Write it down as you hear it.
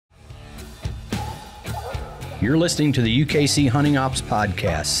You're listening to the UKC Hunting Ops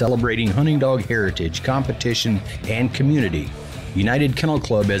Podcast, celebrating hunting dog heritage, competition, and community. United Kennel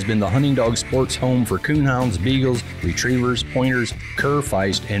Club has been the hunting dog sports home for coonhounds, beagles, retrievers, pointers, cur,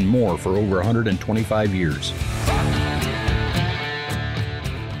 feist, and more for over 125 years.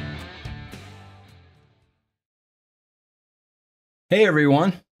 Hey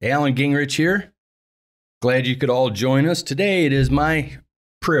everyone, Alan Gingrich here. Glad you could all join us. Today it is my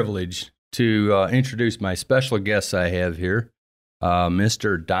privilege to introduce my special guest I have here,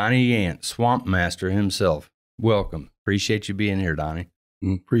 Mr. Donnie Yant, Swamp Master himself. Welcome. Appreciate you being here, Donnie.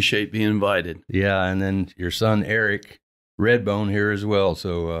 Appreciate being invited. Yeah, and then your son Eric Redbone here as well.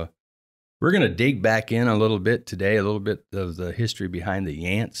 So we're going to dig back in a little bit today, a little bit of the history behind the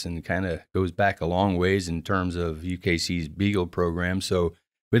Yants, and kind of goes back a long ways in terms of UKC's Beagle program. So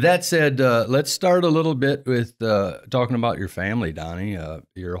with that said, let's start a little bit with talking about your family, Donnie.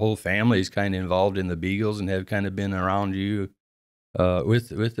 Your whole family is kind of involved in the Beagles and have kind of been around you with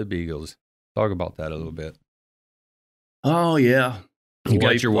the Beagles. Talk about that a little bit. Oh, yeah. You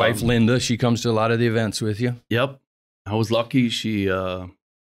got your wife, Linda. She comes to a lot of the events with you. Yep. I was lucky. She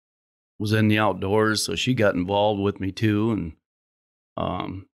was in the outdoors, so she got involved with me too,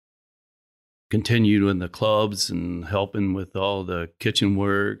 and continued in the clubs and helping with all the kitchen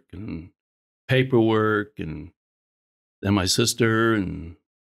work and paperwork. And then my sister and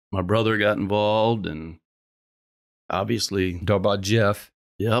my brother got involved, and obviously Talk about Jeff.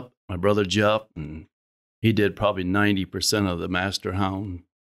 Yep, my brother Jeff, and he did probably 90% of the master hound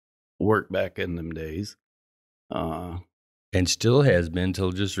work back in them days. And still has been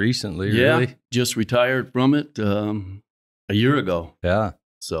till just recently, yeah, really. Just retired from it a year ago. Yeah.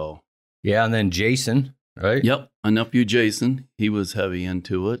 So. Yeah, and then Jason, right? Yep, my nephew Jason, he was heavy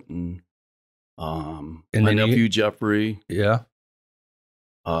into it. And my then nephew Jeffrey. Yeah.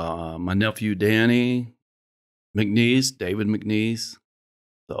 My nephew Danny McNeese, David McNeese.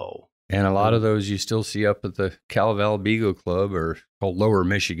 So. And a lot of those you still see up at the Calaval Beagle Club, or called Lower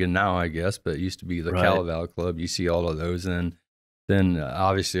Michigan now, I guess, but it used to be the Right. Calaval Club. You see all of those, and then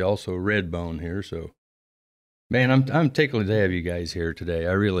obviously also Redbone here. So, man, I'm tickled to have you guys here today.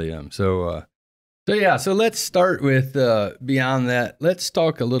 I really am. So let's start with beyond that. Let's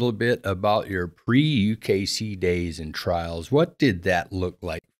talk a little bit about your pre-UKC days and trials. What did that look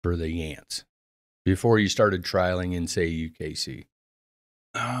like for the Yants before you started trialing in, say, UKC?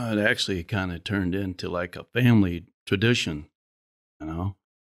 It actually kind of turned into like a family tradition, you know,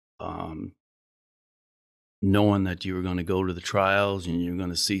 knowing that you were going to go to the trials and you're going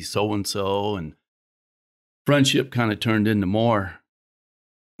to see so-and-so, and friendship kind of turned into more.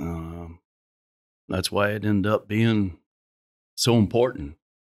 That's why it ended up being so important,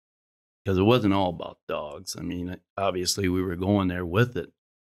 because it wasn't all about dogs. I mean, obviously we were going there with it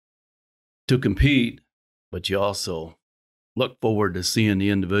to compete, but you also look forward to seeing the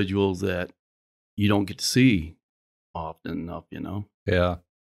individuals that you don't get to see often enough, you know? Yeah.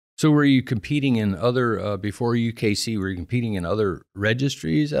 So were you competing in other, before UKC, were you competing in other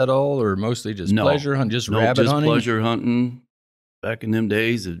registries at all, or mostly just pleasure hunting, just rabbit hunting? No, just pleasure hunting. Back in them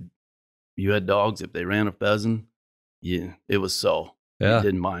days, you had dogs, if they ran a pheasant, yeah, it was so. Yeah. You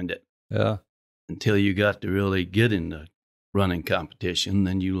didn't mind it. Yeah. Until you got to really get into running competition,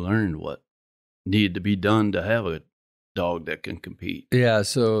 then you learned what needed to be done to have a dog that can compete. Yeah,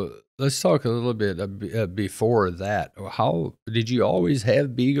 so let's talk a little bit before that. How did you always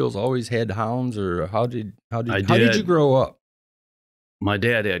have beagles? Always had hounds, or how did you grow up? My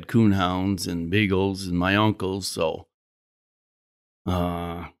dad had coonhounds and beagles, and my uncles, so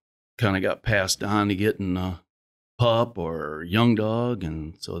kind of got passed on to getting a pup or young dog,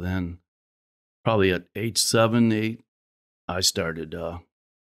 and so then probably at age 7, 8, I started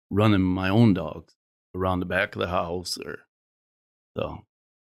running my own dogs around the back of the house, or so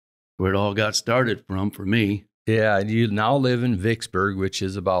where it all got started from for me. Yeah, and you now live in Vicksburg, which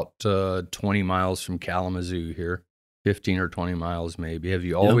is about 20 miles from Kalamazoo here, 15 or 20 miles maybe. Have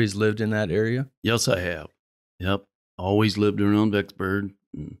you always lived in that area? Yes, I have. Yep, always lived around Vicksburg.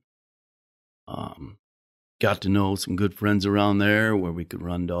 And, got to know some good friends around there where we could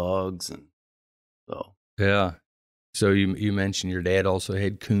run dogs, and so. Yeah. So you mentioned your dad also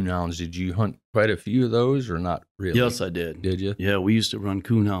had coonhounds. Did you hunt quite a few of those, or not really? Yes, I did. Did you? Yeah, we used to run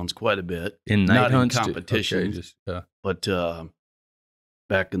coonhounds quite a bit. In night Not hunts? in competition, Okay, but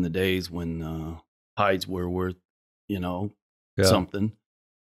back in the days when hides were worth, something,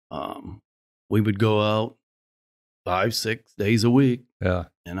 we would go out 5-6 days a week. Yeah.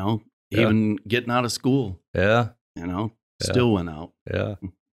 Even getting out of school. Yeah. Still went out. Yeah.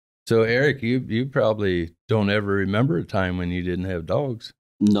 So, Eric, you probably don't ever remember a time when you didn't have dogs.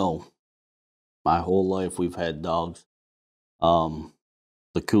 No. My whole life we've had dogs.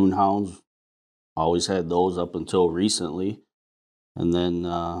 The coon hounds, always had those up until recently. And then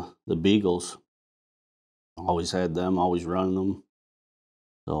the beagles, always had them, always running them.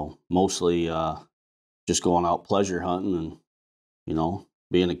 So mostly just going out pleasure hunting and, you know,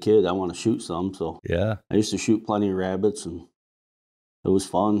 being a kid, I want to shoot some. So Yeah. I used to shoot plenty of rabbits, and it was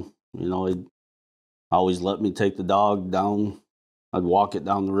fun. You know, it always let me take the dog down. I'd walk it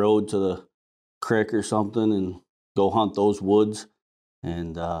down the road to the creek or something and go hunt those woods.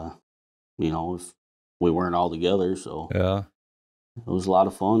 And, you know, if we weren't all together, so Yeah. it was a lot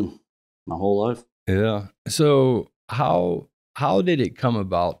of fun my whole life. Yeah. So how did it come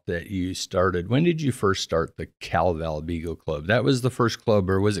about that you started? When did you first start the Cal-Val Beagle Club? That was the first club,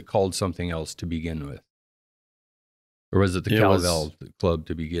 or was it called something else to begin with? Or was it the Cal-Val Club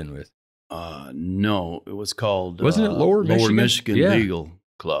to begin with? No, it was called... Wasn't it Lower Michigan Yeah. Beagle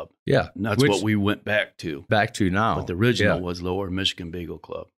Club. Yeah. And that's what we went back to. Back to now. But the original was Lower Michigan Beagle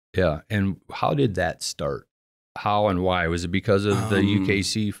Club. Yeah. And how did that start? How and why? Was it because of the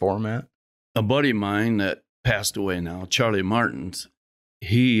UKC format? A buddy of mine that passed away now, Charlie Martins,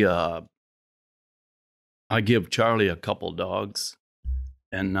 I give Charlie a couple dogs,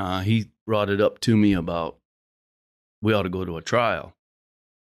 and he brought it up to me about we ought to go to a trial.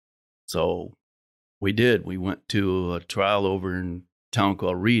 So we did. We went to a trial over in a town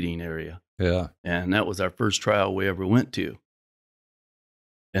called Reading area. Yeah. And that was our first trial we ever went to.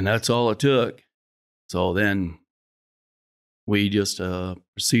 And that's all it took. So then we just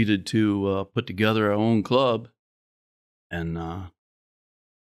proceeded to put together our own club. And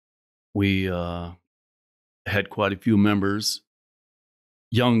we had quite a few members,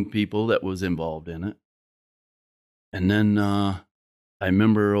 young people that was involved in it. And then I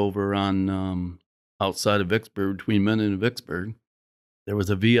remember over on outside of Vicksburg, between Minden and Vicksburg, there was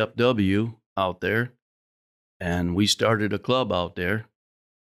a VFW out there. And we started a club out there,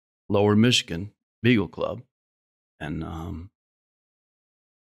 Lower Michigan Beagle Club. And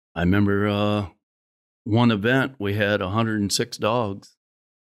I remember one event, we had 106 dogs,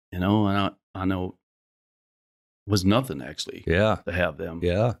 you know, and I know it was nothing actually to have them.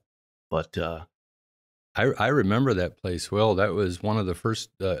 Yeah. But I remember that place well. That was one of the first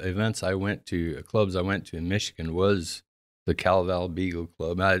events I went to, clubs I went to in Michigan was the Cal-Val Beagle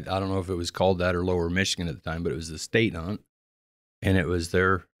Club. I don't know if it was called that or Lower Michigan at the time, but it was the state hunt. And it was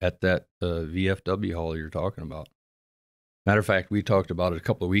there at that VFW hall you're talking about. Matter of fact, we talked about it a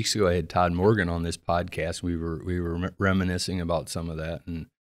couple of weeks ago. I had Todd Morgan on this podcast. We were reminiscing about some of that, and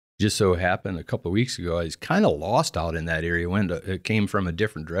just so happened a couple of weeks ago, I was kind of lost out in that area. It came from a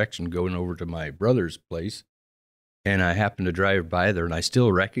different direction, going over to my brother's place, and I happened to drive by there, and I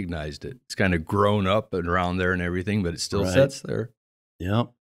still recognized it. It's kind of grown up and around there and everything, but it still sits there. Yep.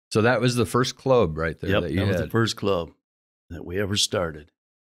 So that was the first club right there. Yep, that was the first club that we ever started.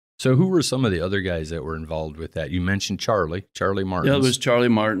 So who were some of the other guys that were involved with that? You mentioned Charlie Martins. Yeah, it was Charlie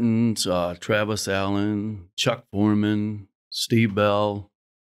Martins, Travis Allen, Chuck Foreman, Steve Bell,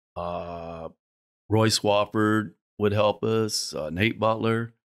 Roy Swafford would help us, Nate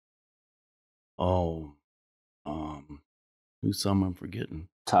Butler. Who's some I'm forgetting?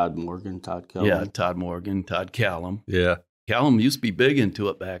 Todd Callum. Yeah, Todd Morgan, Todd Callum. Yeah. Callum used to be big into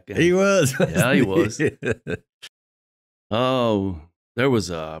it back then. He was. Yeah, he was. Oh, there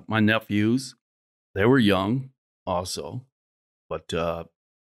was my nephews. They were young also, but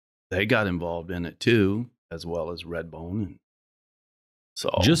they got involved in it too, as well as Redbone. And so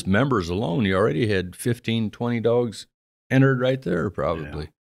just members alone, you already had 15, 20 dogs entered right there, probably. Yeah.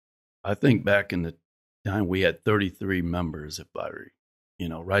 I think back in the time we had 33 members, if I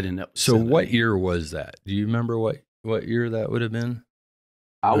right in that. So what year was that? Do you remember what year that would have been?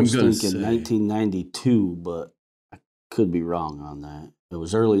 I was thinking 1992, but I could be wrong on that. It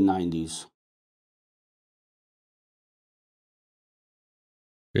was early 90s.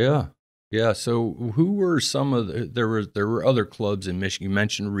 Yeah. Yeah. So who were some of there were other clubs in Michigan. You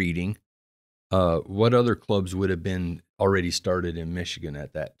mentioned Reading. What other clubs would have been already started in Michigan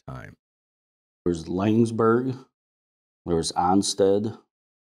at that time? There was Langsburg. There was Onstead.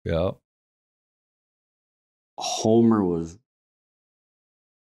 Yeah. Homer was,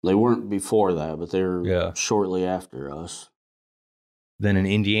 they weren't before that, but they were shortly after us. Then in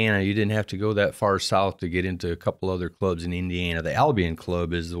Indiana, you didn't have to go that far south to get into a couple other clubs in Indiana. The Albion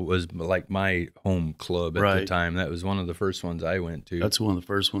Club was like my home club at the time. That was one of the first ones I went to. That's one of the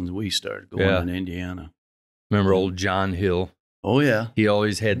first ones we started going in Indiana. Remember old John Hill? Oh, yeah. He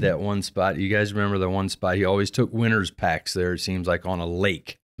always had that one spot. You guys remember the one spot? He always took winter's packs there, it seems like, on a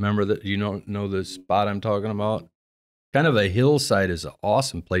lake. Remember that? You know the spot I'm talking about? Kind of a hillside is an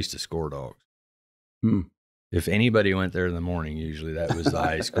awesome place to score dogs. If anybody went there in the morning, usually that was the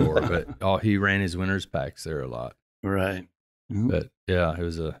high score. But he ran his winners packs there a lot. Right. But yeah, it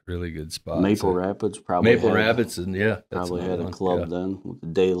was a really good spot. Maple Rapids probably. Maple Rapids, and yeah, probably had a club then with the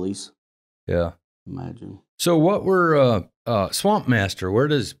dailies. Yeah. Imagine. So what were Swamp Master? Where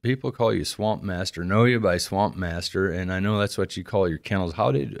does people call you Swamp Master? Know you by Swamp Master, and I know that's what you call your kennels.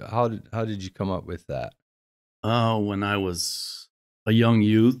 How did you come up with that? When I was a young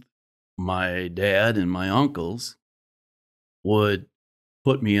youth, my dad and my uncles would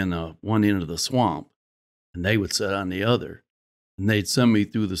put me in one end of the swamp, and they would sit on the other, and they'd send me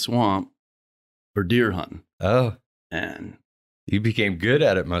through the swamp for deer hunting. Oh, and you became good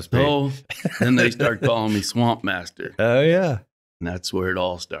at it, must be. So then they start calling me Swamp Master. Oh yeah, and that's where it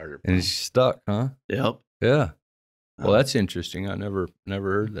all started. And it's stuck, huh? Yep. Yeah. Well, that's interesting. I never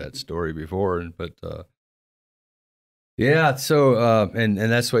heard that story before, but. Yeah, so and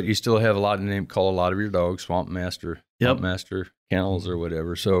that's what you still have a lot of call a lot of your dogs Swamp Master, Swamp Master Kennels or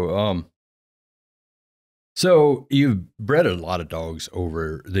whatever. So so you've bred a lot of dogs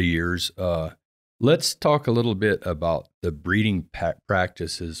over the years. Let's talk a little bit about the breeding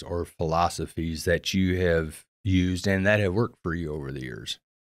practices or philosophies that you have used and that have worked for you over the years.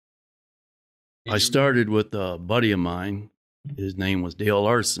 I started with a buddy of mine. His name was Dale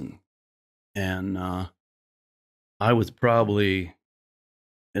Larson, and I was probably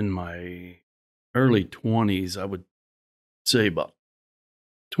in my early 20s, I would say about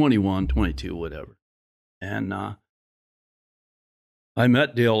 21, 22, whatever. And I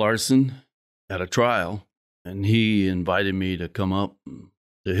met Dale Larson at a trial, and he invited me to come up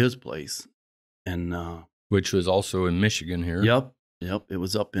to his place. And which was also in Michigan here. Yep. It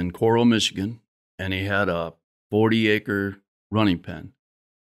was up in Coral, Michigan, and he had a 40-acre running pen,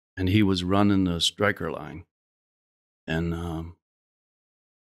 and he was running the striker line. And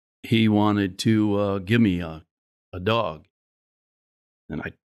he wanted to give me a dog. And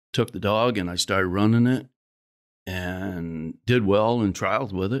I took the dog and I started running it and did well in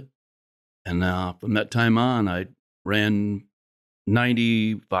trials with it. And from that time on, I ran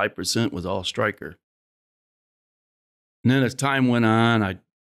 95% was all striker. And then as time went on,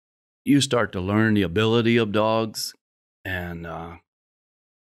 you start to learn the ability of dogs. And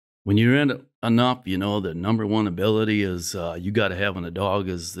when you're in it enough, you know, the number one ability is you got to have in a dog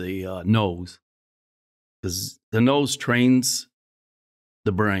is the nose. Because the nose trains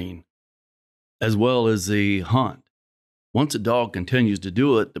the brain as well as the hunt. Once a dog continues to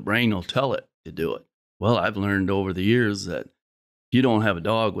do it, the brain will tell it to do it. Well, I've learned over the years that if you don't have a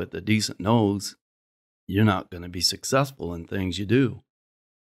dog with a decent nose, you're not going to be successful in things you do.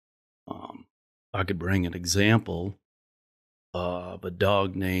 I could bring an example of a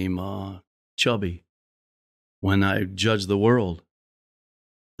dog named Chubby. When I judged the world,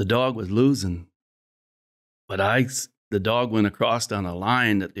 the dog was losing, but the dog went across on a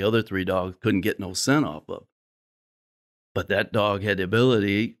line that the other three dogs couldn't get no scent off of. But that dog had the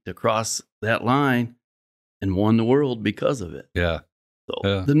ability to cross that line and won the world because of it. Yeah.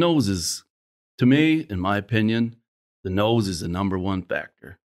 So the nose is, to me, in my opinion, the nose is the number one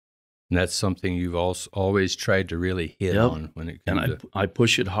factor. And that's something you've always tried to really hit on when it comes to... I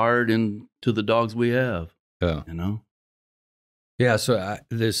push it hard into the dogs we have. Yeah. You know? Yeah, so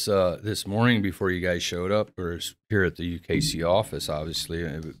this morning before you guys showed up, or here at the UKC office, obviously,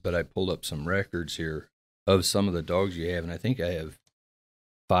 but I pulled up some records here of some of the dogs you have, and I think I have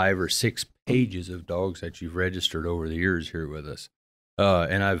 5 or 6 pages of dogs that you've registered over the years here with us.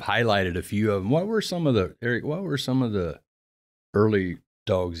 And I've highlighted a few of them. What were some of the early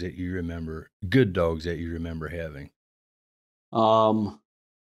dogs that you remember, good dogs that you remember having? So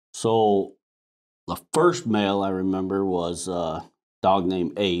the first male I remember was a dog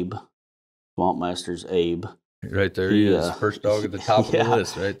named Abe, Swamp Master's Abe. Right there he is, first dog at the top of the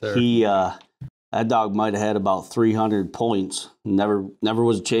list right there. That dog might have had about 300 points. Never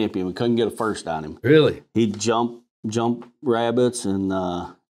was a champion. We couldn't get a first on him. Really? He'd jump rabbits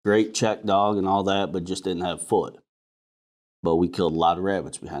and great check dog and all that, but just didn't have foot. But we killed a lot of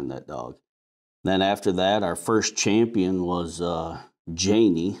rabbits behind that dog. Then after that, our first champion was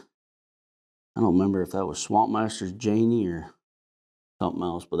Janie. I don't remember if that was Swamp Master's Janie or something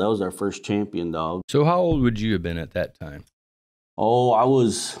else, but that was our first champion dog. So how old would you have been at that time? Oh, I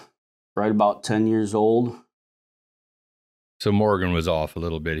was right about 10 years old. So Morgan was off a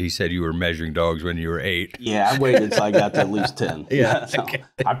little bit. He said you were measuring dogs when you were 8. Yeah, I waited until I got to at least 10. Yeah. So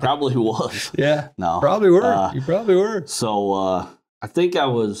I probably was. Yeah. No. Probably were. You probably were. So I think I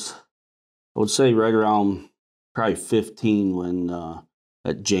would say right around probably 15 when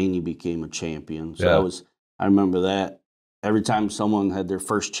that Janie became a champion. So I remember that. every time someone had their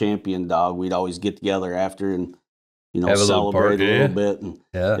first champion dog, we'd always get together after and, Have a little celebrate party, a little bit. And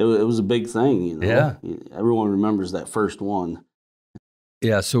Yeah. it was a big thing, Yeah. Everyone remembers that first one.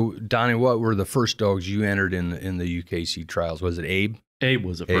 Yeah. So, Donnie, what were the first dogs you entered in the UKC trials? Was it Abe? Abe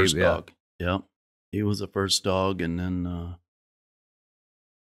was the first yeah. dog. Yeah. He was the first dog. And then,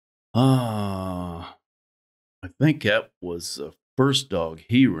 I think that was the first dog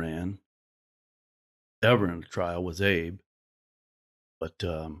he ran ever in the trial was Abe. But,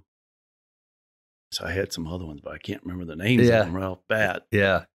 so I had some other ones, but I can't remember the names of them right off bat.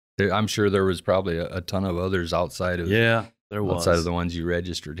 Yeah. I'm sure there was probably a ton of others outside of there was. Outside of the ones you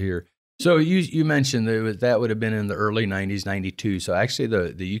registered here. So you mentioned that would have been in the early 90s, 92. So actually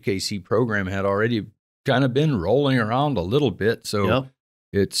the UKC program had already kind of been rolling around a little bit. So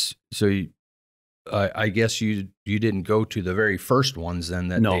I guess you didn't go to the very first ones then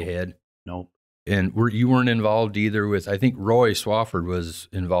that they had. No. And you weren't involved either with, I think Roy Swafford was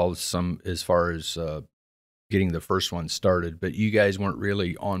involved some as far as getting the first one started, but you guys weren't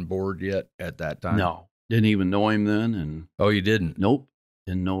really on board yet at that time. No. Didn't even know him then. And oh, you didn't? Nope.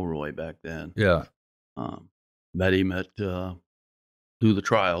 Didn't know Roy back then. Yeah. Met him through the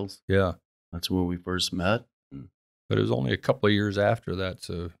trials. Yeah. That's where we first met. But it was only a couple of years after that.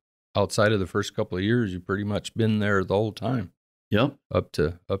 So outside of the first couple of years, you've pretty much been there the whole time. Yep. Up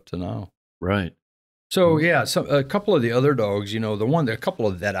to now. Right. So yeah, a couple of the other dogs, a couple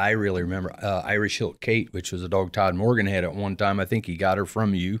of that I really remember, Irish Hilt Kate, which was a dog Todd Morgan had at one time. I think he got her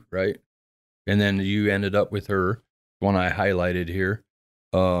from you, right? And then you ended up with her, one I highlighted here.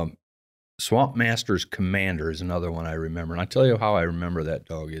 Swamp Master's Commander is another one I remember. And I'll tell you how I remember that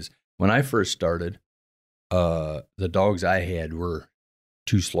dog is when I first started, the dogs I had were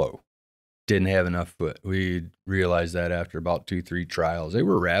too slow. Didn't have enough foot. We realized that after about 2-3 trials. They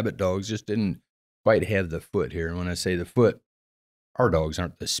were rabbit dogs, just didn't quite have the foot here. And when I say the foot, our dogs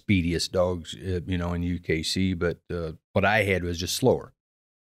aren't the speediest dogs, in UKC, but what I had was just slower.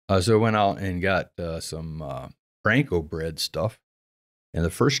 So I went out and got some Franco bred stuff. And the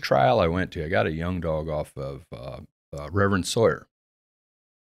first trial I went to, I got a young dog off of Reverend Sawyer.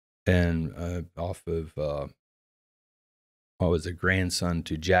 And off of, I was a grandson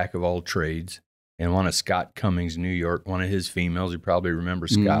to Jack of all trades. And one of Scott Cummings, New York, one of his females. You probably remember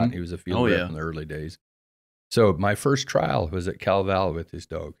Scott. Mm-hmm. He was a field rep in the early days. So my first trial was at Cal Valley with this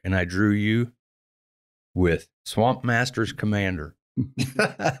dog. And I drew you with Swamp Master's Commander.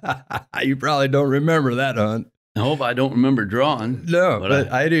 You probably don't remember that hunt. I hope I don't remember drawing. No,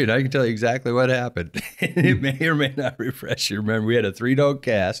 but I do. I can tell you exactly what happened. It may or may not refresh your memory. We had a 3-dog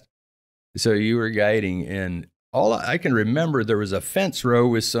cast. So you were guiding, and all I can remember, there was a fence row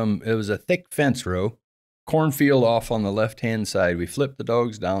with it was a thick fence row, cornfield off on the left-hand side. We flipped the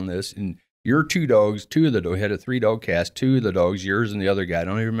dogs down this, and your 2 dogs, 2 of the dogs, had a 3-dog cast, 2 of the dogs, yours and the other guy. I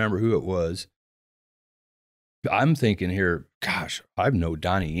don't even remember who it was. I'm thinking here, gosh, I know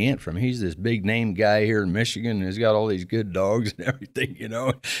Donnie Yant from, he's this big name guy here in Michigan, and he's got all these good dogs and everything,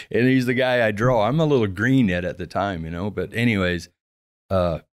 and he's the guy I draw. I'm a little green at the time, but anyways,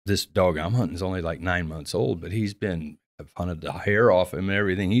 this dog I'm hunting is only like 9 months old, but I've hunted the hair off him and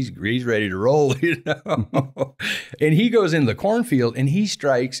everything. He's ready to roll, And he goes in the cornfield and he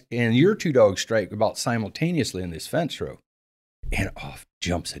strikes, and your 2 dogs strike about simultaneously in this fence row, and off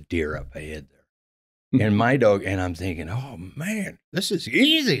jumps a deer up ahead there. And my dog, and I'm thinking, oh man, this is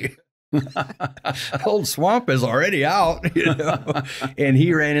easy. Old Swamp is already out, And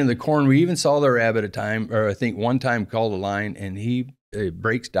he ran in the corn. We even saw the rabbit I think one time called a line, and he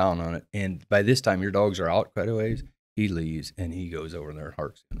breaks down on it. And by this time, your dogs are out quite a ways. He leaves and he goes over there and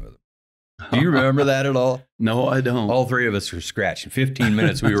harks in with him. Do you remember that at all? No, I don't. All 3 of us were scratching. 15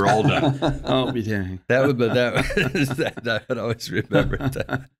 minutes, we were all done. I'll be dang. I would always remember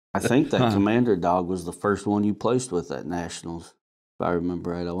that. I think that Commander dog was the first one you placed with at Nationals, if I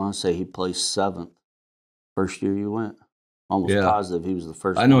remember right. I want to say he placed 7th first year you went. Almost positive he was the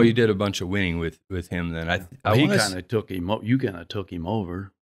first. I know you did a bunch of winning with him then. He kind of took him. You kind of took him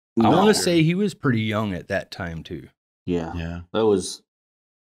over. I want to say he was pretty young at that time too. Yeah. That was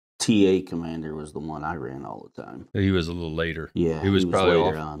TA Commander was the one I ran all the time. He was a little later. Yeah, he was probably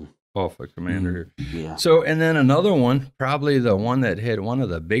later on. Off a Commander. Yeah. So, and then another one, probably the one that had one of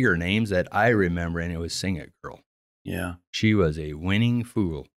the bigger names that I remember, and it was Sing It Girl. Yeah. She was a winning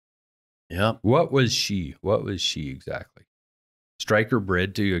fool. Yep. What was she exactly? Striker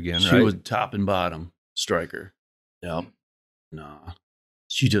bred too again, she right? She was top and bottom striker. Yep. No.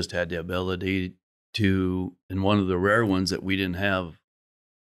 She just had the ability to, and one of the rare ones that we didn't have,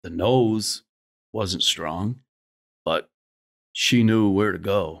 the nose wasn't strong, but she knew where to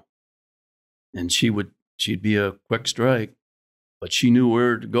go. And she would she'd be a quick strike, but she knew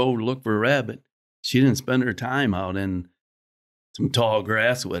where to go to look for a rabbit. She didn't spend her time out in some tall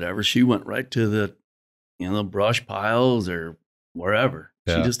grass or whatever. She went right to the, brush piles or wherever.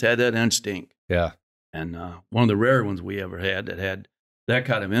 Yeah. She just had that instinct. Yeah. And one of the rare ones we ever had that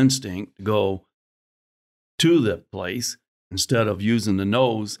kind of instinct to go to the place instead of using the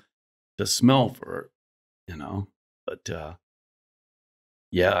nose to smell for it, But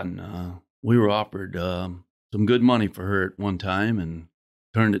and we were offered some good money for her at one time and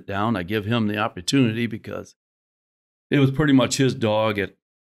turned it down. I give him the opportunity because it was pretty much his dog at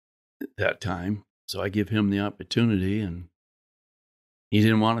that time. So I give him the opportunity, and he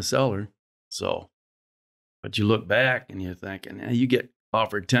didn't want to sell her. So, but you look back and you're thinking, you get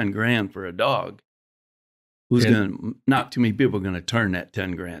offered 10 grand for a dog. Not too many people are going to turn that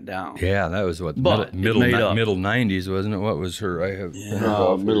 10 grand down. Yeah, that was what, But middle 90s, wasn't it? What was her? I have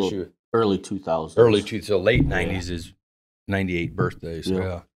early 2000s. So late 90s is 98 birthday.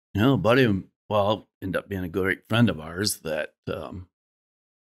 So yeah. Buddy, ended up being a great friend of ours that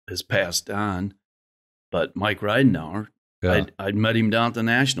has passed on. But Mike Ridenauer, I'd met him down at the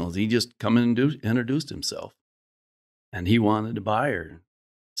Nationals. He just come in and introduced himself. And he wanted to buy her.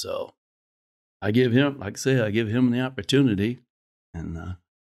 So I give him the opportunity, and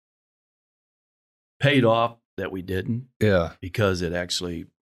paid off that we didn't. Yeah. Because it actually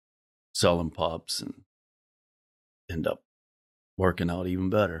selling pups and end up working out even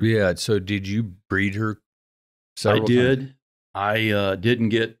better. Yeah. So did you breed her? I did. I didn't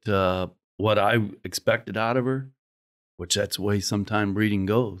get what I expected out of her, which that's the way sometime breeding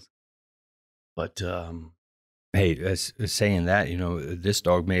goes. But hey, saying that, this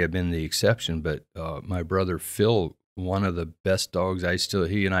dog may have been the exception, but my brother Phil, one of the best dogs,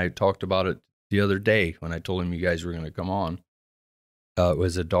 he and I talked about it the other day when I told him you guys were going to come on,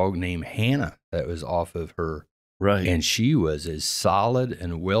 was a dog named Hannah that was off of her. Right. And she was as solid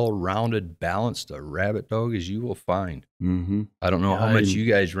and well-rounded, balanced a rabbit dog as you will find. Mm-hmm. I don't know how much you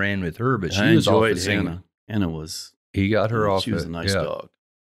guys ran with her, but she was off the Hannah. Hannah was... He got her off. She was a nice dog.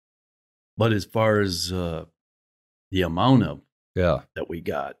 But as far as the amount of that we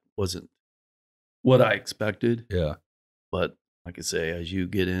got wasn't what I expected. Yeah. But like I say, as you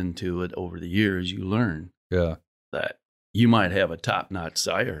get into it over the years, you learn that you might have a top-notch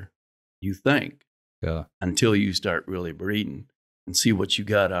sire, you think. Yeah. Until you start really breeding and see what you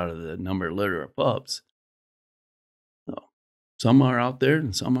got out of the number of litter of pups. So some are out there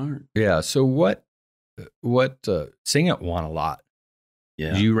and some aren't. Yeah. So what Singlet won a lot.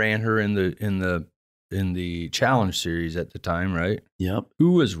 Yeah. You ran her in the challenge series at the time, right? Yep.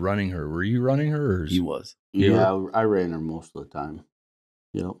 Who was running her? Were you running her? Or he was. Yeah, I ran her most of the time.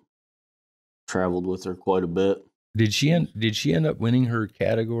 Yep. Traveled with her quite a bit. Did she end up winning her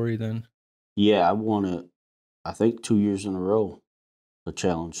category then? Yeah, I won it, I think 2 years in a row, the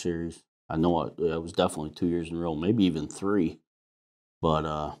challenge series. I know it was definitely 2 years in a row, maybe even 3.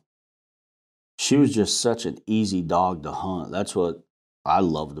 But she was just such an easy dog to hunt. That's what I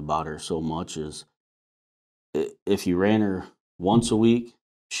loved about her so much is if you ran her once a week,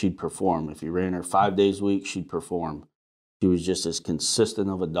 she'd perform. If you ran her 5 days a week, she'd perform. She was just as consistent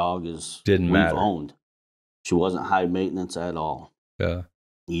of a dog as we've owned. She wasn't high maintenance at all. Yeah.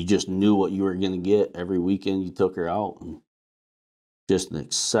 You just knew what you were going to get every weekend you took her out. And just an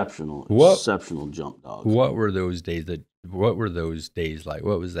exceptional jump dog. What were those days like?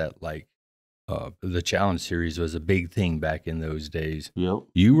 What was that like? The challenge series was a big thing back in those days. Yep.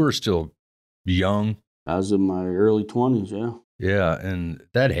 You were still young. I was in my early 20s, yeah. Yeah, and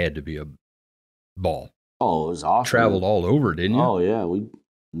that had to be a ball. Oh, it was awesome. Traveled all over, didn't you? Oh, yeah. We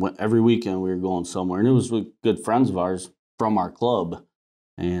went every weekend. We were going somewhere, and it was with good friends of ours from our club.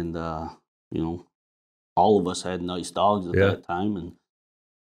 And, all of us had nice dogs at that time. And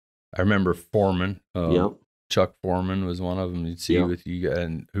I remember Foreman. Yep. Chuck Foreman was one of them. You'd see with you,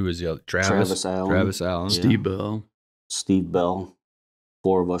 and who was the other? Travis Allen. Steve Bell.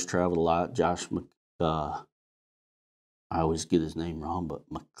 4 of us traveled a lot. Josh, I always get his name wrong, but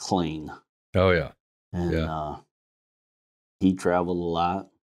McLean. Oh, yeah. And he traveled a lot.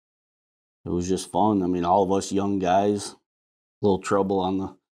 It was just fun. I mean, all of us young guys, a little trouble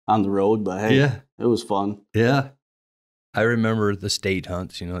on the road, but hey, it was fun. Yeah. I remember the state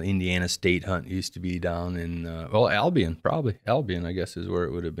hunts, the Indiana state hunt used to be down in, Albion, probably. Albion, I guess, is where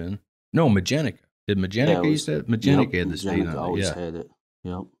it would have been. No, Magenica. Did Magenica used to? Magenica had the state hunt. Always had it.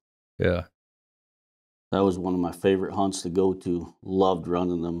 Yep. Yeah. That was one of my favorite hunts to go to. Loved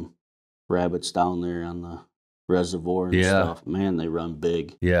running them rabbits down there on the reservoir and stuff. Man, they run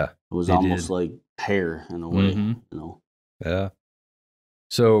big. Yeah. It was almost like hair in a way, Yeah.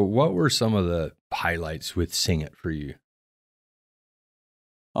 So what were some of the highlights with Sing It for you?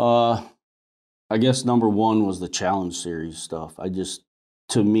 I guess number one was the challenge series stuff.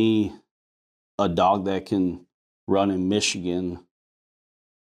 To me, a dog that can run in Michigan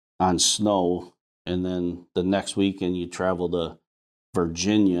on snow, and then the next weekend you travel to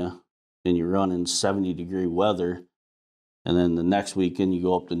Virginia and you run in 70-degree weather, and then the next weekend you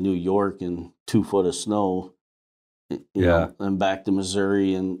go up to New York in 2 foot of snow, you know, and back to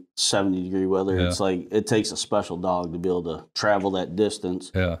Missouri in 70-degree weather. It's like it takes a special dog to be able to travel that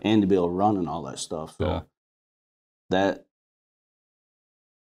distance and to be able to run and all that stuff. So that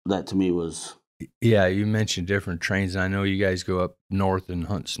to me was... Yeah, you mentioned different trains. I know you guys go up north and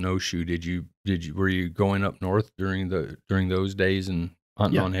hunt snowshoe. Were you going up north during those days and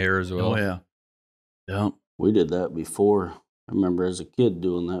hunting on hare as well? Oh yeah. Yeah. We did that before. I remember as a kid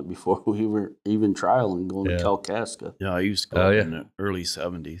doing that before we were even trialing, going to Kalkaska. Yeah, I used to go up in the early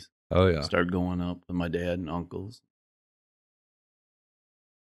 70s. Oh yeah. Started going up with my dad and uncles.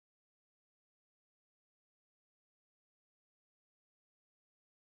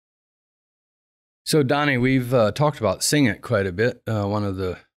 So, Donnie, we've talked about Sing It quite a bit. One of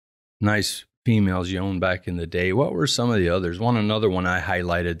the nice females you owned back in the day. What were some of the others? Another one I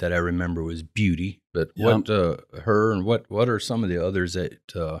highlighted that I remember was Beauty. But what her and what are some of the others that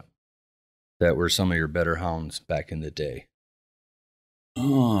were some of your better hounds back in the day?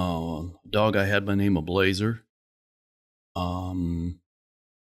 Oh, dog I had by name of Blazer.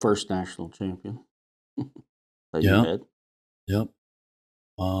 First national champion that you had. Yep.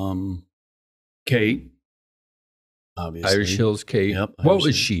 Kate, obviously. Irish Hills Kate. Yep. What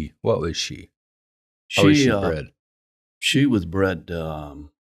was she? How was she bred? She was bred. It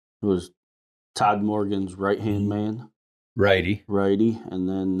was Todd Morgan's right-hand man. Righty. And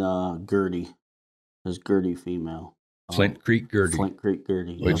then Gertie. His Gertie female. Flint Creek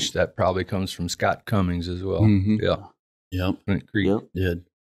Gertie. Which that probably comes from Scott Cummings as well. Mm-hmm. Yeah. Yep. Flint Creek. Yep. Did.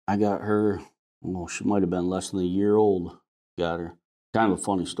 I got her, she might have been less than a year old. Got her. Kind of a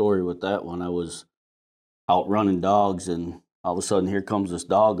funny story with that one. I was out running dogs, and all of a sudden here comes this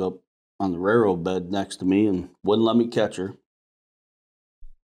dog up on the railroad bed next to me and wouldn't let me catch her.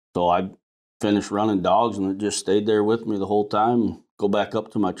 So I finished running dogs, and it just stayed there with me the whole time. And go back up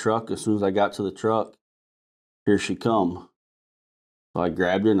to my truck. As soon as I got to the truck, here she come. So I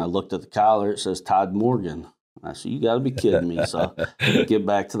grabbed her and I looked at the collar. It says Todd Morgan. I said, "You got to be kidding me." So I get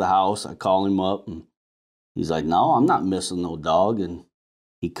back to the house. I call him up, and he's like, "No, I'm not missing no dog." And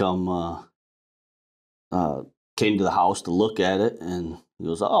he came to the house to look at it, and he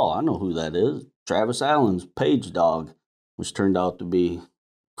goes, "Oh, I know who that is. Travis Allen's Page dog," which turned out to be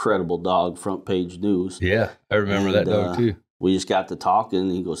incredible dog, front page news. Yeah, I remember that dog too. We just got to talking,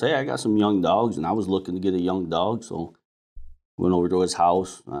 and he goes, "Hey, I got some young dogs," and I was looking to get a young dog, so went over to his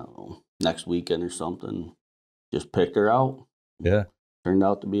house, I don't know, next weekend or something, just picked her out. Yeah. Turned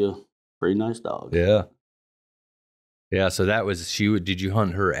out to be a pretty nice dog. Yeah. Yeah, so that was, did you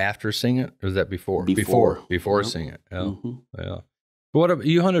hunt her after Sing It, or was that before? Before Yep. Sing It. Yeah. Mm-hmm. Yeah. What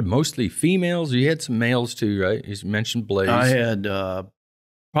you hunted mostly females? You had some males too, right? You mentioned Blaze. I had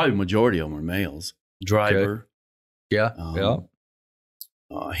probably majority of them were males. Driver. Okay.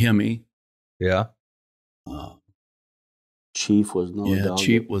 Yeah. Hemi. Yeah. Chief was another dog.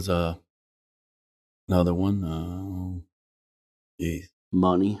 Chief was another one.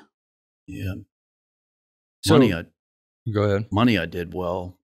 Money. Yeah. So, Money. Go ahead. Money I did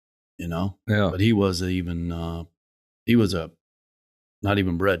well, Yeah. But he was not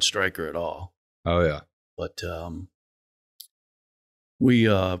even bred striker at all. Oh yeah. But we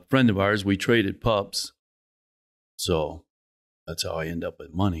friend of ours, we traded pups. So that's how I end up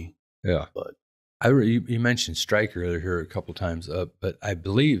with Money. Yeah. But you mentioned striker here a couple times, but I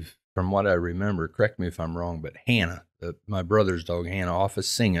believe from what I remember, correct me if I'm wrong, but Hannah, my brother's dog Hannah, off of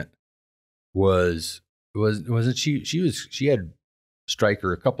Sing It, wasn't she? She had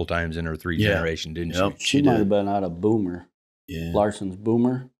striker a couple times in her generation, didn't she? She might have been out of Boomer. Yeah. Larson's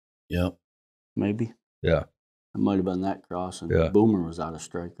Boomer. Yep. Maybe. Yeah. It might have been that cross, and Boomer was out of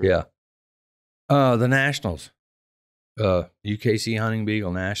striker. Yeah. The Nationals, UKC Hunting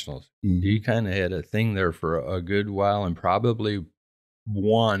Beagle Nationals. Mm-hmm. You kind of had a thing there for a good while, and probably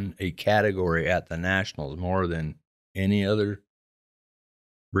won a category at the Nationals more than any other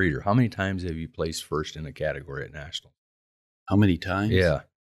breeder. How many times have you placed first in a category at Nationals? How many times? Yeah.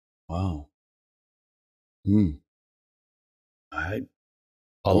 Wow.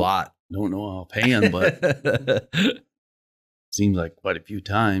 A lot. Don't know offhand, but seems like quite a few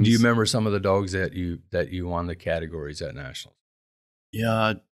times. Do you remember some of the dogs that you won the categories at Nationals? Yeah,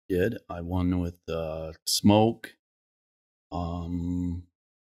 I did. I won with Smoke,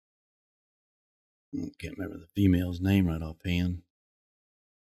 I can't remember the female's name right offhand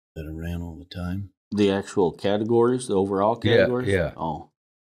that I ran all the time. The actual categories, the overall categories? Yeah. Oh,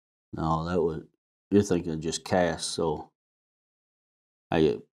 no, you're thinking just cast. So I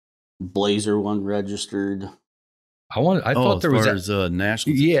get Blazer one registered. I thought there was as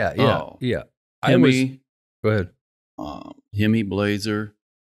national. Yeah. Hemi, go ahead. Hemi, Blazer,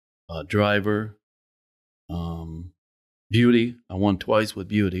 Driver, Beauty. I won twice with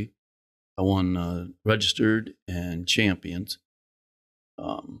Beauty. I won registered and champions.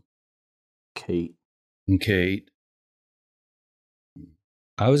 Kate. And Kate.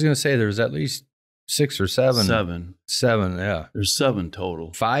 I was going to say there's at least 6 or 7. 7, yeah. There's 7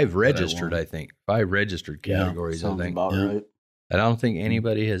 total. 5 registered, I think. 5 registered categories, sounds I think. about right. I don't think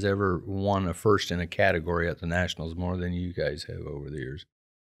anybody has ever won a first in a category at the Nationals more than you guys have over the years.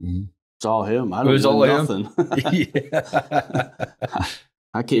 Mm-hmm. It's all him. I don't win nothing. Yeah.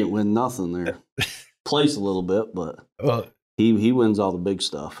 I can't win nothing there. Place a little bit, but he wins all the big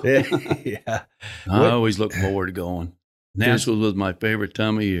stuff. Yeah. I always look forward to going. Nationals was my favorite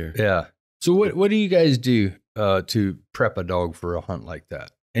time of year. Yeah. So what do you guys do to prep a dog for a hunt like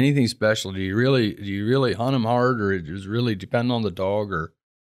that? Anything special? Do you really hunt them hard, or does it really depend on the dog? Or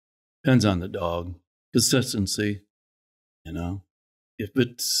depends on the dog. Consistency. If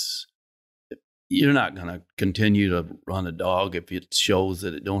you're not going to continue to run a dog if it shows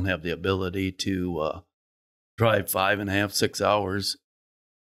that it don't have the ability to drive 5.5, 6 hours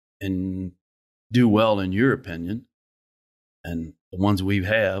and do well in your opinion. And the ones we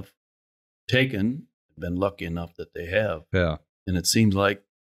have taken have been lucky enough that they have. Yeah. And it seems like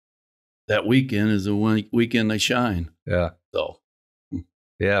that weekend is the weekend they shine. Yeah. So.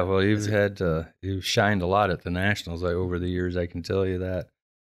 Yeah, well, you've shined a lot at the Nationals over the years. I can tell you that.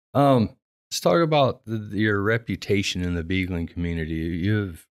 Let's talk about your reputation in the beagling community.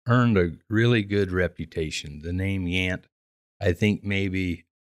 You've earned a really good reputation. The name Yant, I think maybe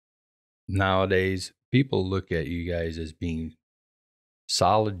nowadays people look at you guys as being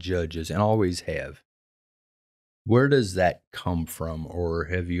solid judges and always have. Where does that come from? Or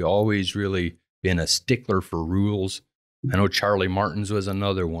have you always really been a stickler for rules? I know Charlie Martin's was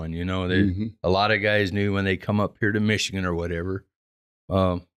another one. A lot of guys knew when they come up here to Michigan or whatever,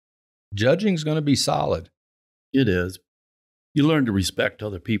 judging's going to be solid. It is. You learn to respect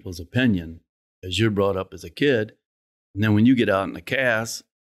other people's opinion as you're brought up as a kid. And then when you get out in the cast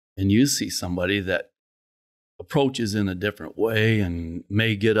and you see somebody that approaches in a different way and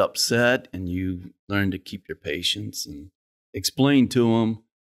may get upset, and you learn to keep your patience and explain to them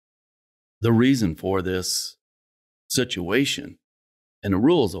the reason for this situation. And the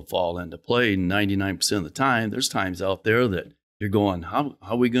rules will fall into play 99% of the time. There's times out there that you're going, how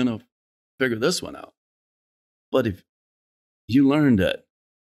are we going to figure this one out? But if you learn that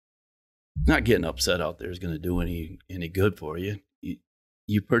not getting upset out there is going to do any good for you,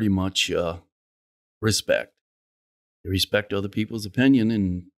 you pretty much respect. You respect other people's opinion,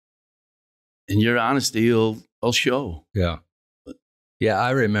 and your honesty will show. Yeah. Yeah,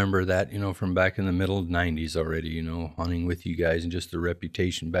 I remember that, from back in the middle 90s already, hunting with you guys and just the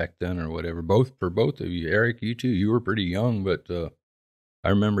reputation back then or whatever. For both of you. Eric, you too, you were pretty young, but I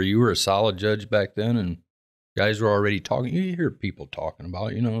remember you were a solid judge back then, and guys were already talking. You hear people talking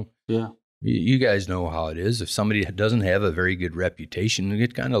about, Yeah. You guys know how it is. If somebody doesn't have a very good reputation,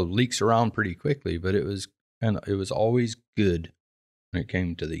 it kind of leaks around pretty quickly, but it was always good when it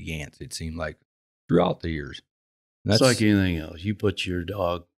came to the Yants, it seemed like, throughout the years. It's like anything else. You put your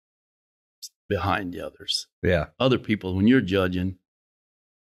dog behind the others. Yeah. Other people, when you're judging,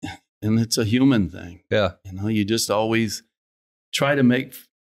 and it's a human thing. Yeah. You just always try to make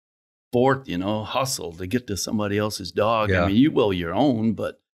forth, hustle to get to somebody else's dog. Yeah. I mean, you will your own,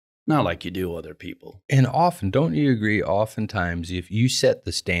 but not like you do other people. And often, don't you agree, oftentimes, if you set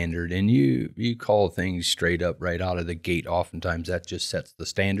the standard and you call things straight up right out of the gate, oftentimes that just sets the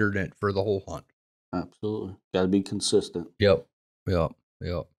standard for the whole hunt. Absolutely. Got to be consistent. Yep.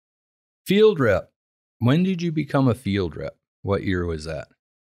 Field rep. When did you become a field rep? What year was that?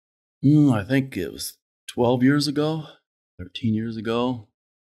 I think it was 12 years ago, 13 years ago.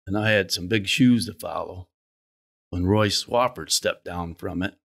 And I had some big shoes to follow when Roy Swafford stepped down from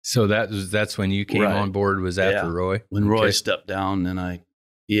it. So that's when you came on board, was after Roy? When Roy stepped down, then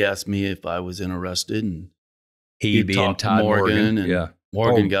he asked me if I was interested. And he being Todd Morgan. And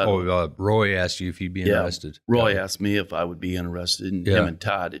Morgan Roy asked you if you'd be interested. Roy asked me if I would be interested, and him and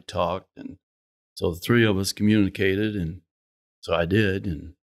Todd had talked, and so the three of us communicated, and so I did,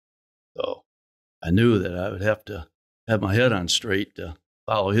 and so I knew that I would have to have my head on straight to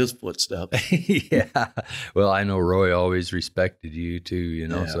follow his footsteps. Yeah. Well, I know Roy always respected you too, you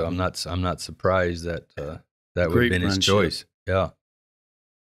know, so I'm not surprised that that would have been his choice. Yeah.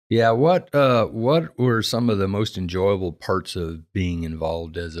 Yeah. What were some of the most enjoyable parts of being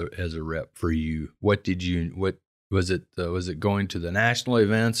involved as a rep for you? What was it going to the national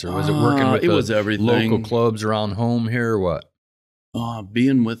events, or was it working with was everything. Local clubs around home here, or what?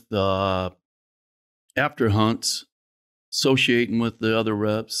 Being with after hunts, associating with the other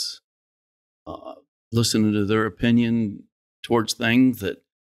reps, listening to their opinion towards things that,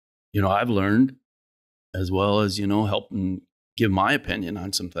 you know, I've learned, as well as, you know, helping give my opinion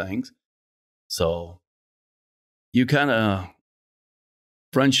on some things. So you kind of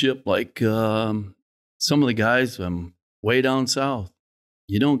friendship like some of the guys from way down south.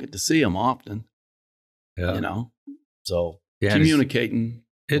 You don't get to see them often, you know, so communicating.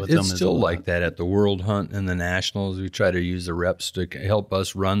 It's still like that at the World Hunt and the Nationals. We try to use the reps to help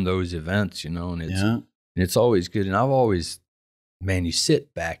us run those events, you know, and it's always good. And I've always, man, you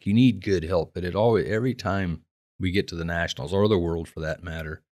sit back, you need good help, but every time we get to the Nationals or the World for that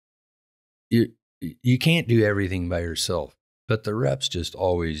matter, you can't do everything by yourself. But the reps just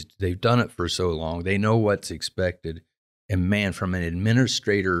always, they've done it for so long. They know what's expected. And man, from an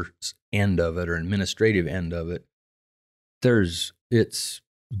administrator's end of it or administrative end of it, it's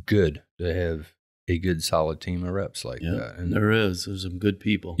good to have a good solid team of reps like that. And there's some good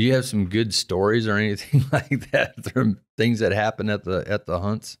people. Do you have some good stories or anything like that from things that happen at the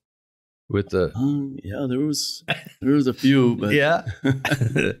hunts with the there was a few, but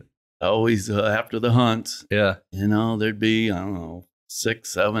always after the hunts, you know, there'd be, I don't know,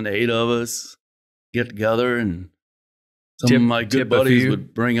 6, 7, 8 of us get together, and some of my good buddies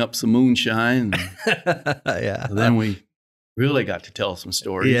would bring up some moonshine. And then we really got to tell some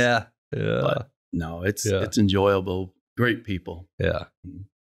stories. But no, it's enjoyable. Great people. Yeah.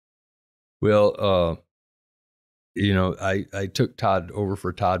 Well, you know, I took Todd over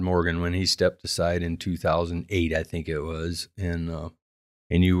for Todd Morgan when he stepped aside in 2008, I think it was,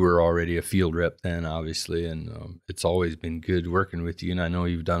 and you were already a field rep then, obviously, and it's always been good working with you, and I know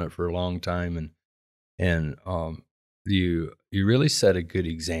you've done it for a long time, and you really set a good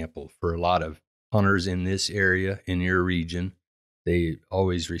example for a lot of hunters in this area, in your region. They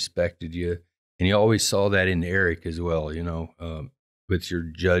always respected you, and you always saw that in Eric as well, you know, with your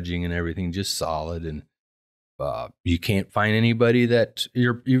judging and everything, just solid, and you can't find anybody that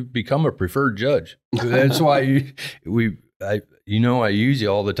you've become a preferred judge. That's why I use you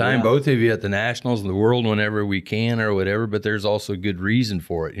all the time, both of you at the Nationals and the World whenever we can or whatever, but there's also good reason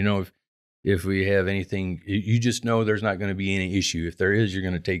for it. You know, if we have anything, you just know there's not going to be any issue. If there is, you're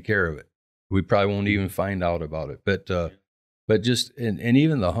going to take care of it. We probably won't even find out about it. But just, and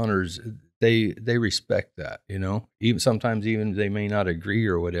even the hunters, they respect that, you know, even sometimes even they may not agree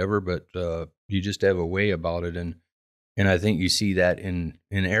or whatever, but you just have a way about it. And I think you see that in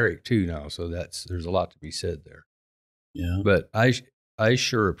Eric too now. So there's a lot to be said there. Yeah. But I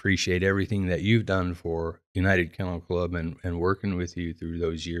sure appreciate everything that you've done for United Kennel Club and working with you through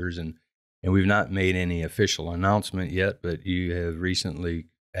those years. And we've not made any official announcement yet, but you have recently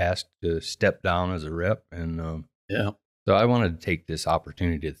asked to step down as a rep. And so I wanted to take this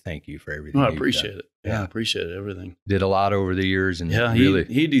opportunity to thank you for everything. I appreciate it. Yeah, I appreciate everything. Did a lot over the years. And really,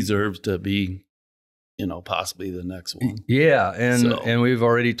 he deserves to be, you know, possibly the next one. Yeah. And we've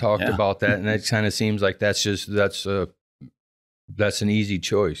already talked about that. And it kind of seems like that's an easy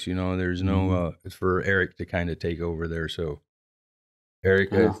choice. You know, there's no, it's for Eric to kind of take over there. So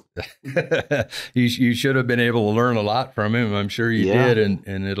Eric, you should have been able to learn a lot from him. I'm sure you did.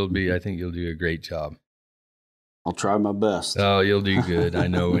 And it'll be, I think you'll do a great job. I'll try my best. Oh, you'll do good. I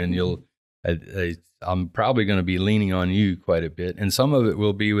know. And I'm probably going to be leaning on you quite a bit. And some of it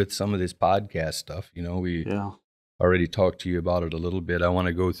will be with some of this podcast stuff. You know, we already talked to you about it a little bit. I want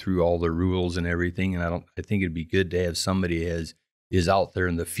to go through all the rules and everything. And I think it'd be good to have somebody is out there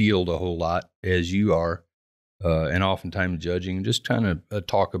in the field a whole lot as you are. And oftentimes judging, just trying to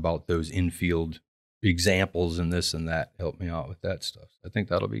talk about those infield examples and this and that. Help me out with that stuff. I think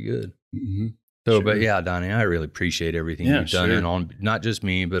that'll be good. Mm-hmm. So, but yeah, Donnie, I really appreciate everything you've done, and on not just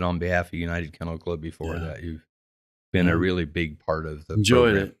me, but on behalf of United Kennel Club before that, you've been a really big part of the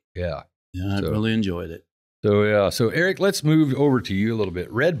program. Yeah, I really enjoyed it. So Eric, let's move over to you a little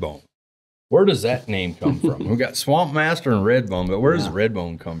bit. Redbone, where does that name come from? We've got Swamp Master and Redbone, but where does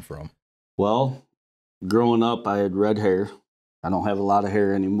Redbone come from? Well, growing up, I had red hair. I don't have a lot of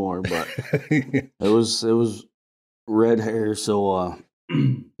hair anymore, but it was red hair, so.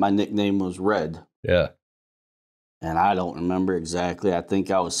 My nickname was Red. Yeah. And I don't remember exactly. I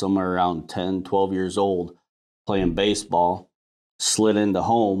think I was somewhere around 10, 12 years old playing baseball. slid into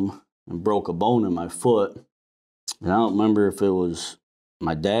home and broke a bone in my foot. And I don't remember if it was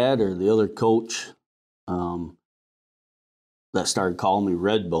my dad or the other coach that started calling me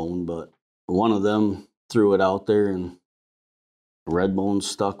Redbone, but one of them threw it out there, and Redbone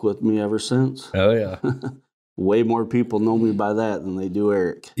stuck with me ever since. Oh, yeah. Way more people know me by that than they do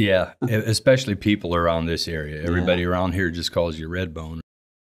Eric. Yeah, especially people around this area. Everybody around here just calls you Redbone.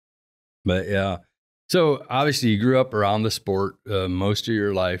 But yeah, so obviously you grew up around the sport most of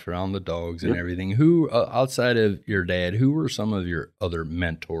your life, around the dogs and everything. Who, outside of your dad, who were some of your other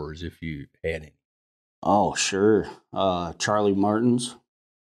mentors, if you had any? Oh, sure. Charlie Martins.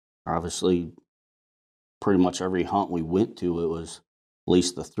 Obviously, pretty much every hunt we went to, it was at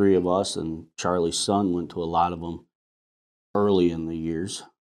least the three of us, and Charlie's son went to a lot of them early in the years.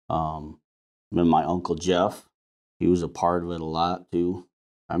 And then my Uncle Jeff, he was a part of it a lot too.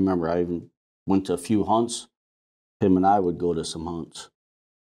 I remember I even went to a few hunts. Him and I would go to some hunts.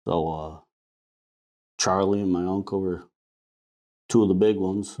 So Charlie and my uncle were two of the big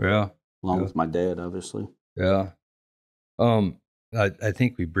ones. Yeah. Along with my dad, obviously. Yeah. I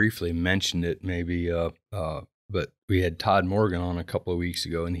think we briefly mentioned it maybe, but we had Todd Morgan on a couple of weeks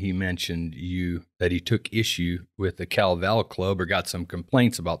ago, and he mentioned that he took issue with the Cal-Val Club, or got some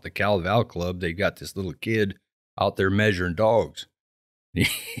complaints about the Cal-Val Club. They got this little kid out there measuring dogs.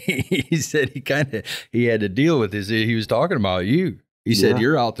 He said he had to deal with this. He was talking about you. He said,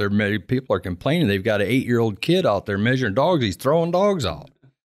 you're out there, people are complaining. They've got an 8-year-old kid out there measuring dogs. He's throwing dogs out.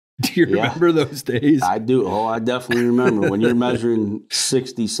 Do you remember those days? I do. Oh, I definitely remember when you're measuring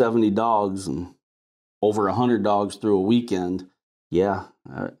 60, 70 dogs and over 100 dogs through a weekend. Yeah,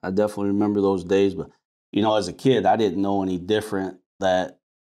 I definitely remember those days. But, as a kid, I didn't know any different that,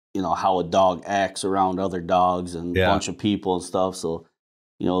 how a dog acts around other dogs and a bunch of people and stuff. So,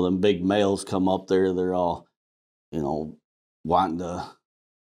 them big males come up there, they're all, wanting to,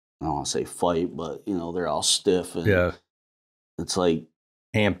 I don't want to say fight, but, they're all stiff. And it's like,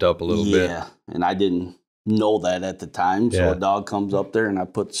 amped up a little bit. Yeah, and I didn't know that at the time. So a dog comes up there and I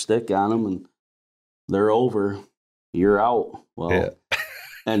put the stick on them and they're over. You're out. Well,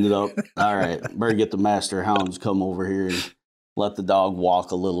 ended up, all right, better get the master hounds come over here and let the dog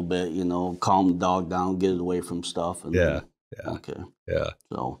walk a little bit, calm the dog down, get it away from stuff. And okay. Yeah.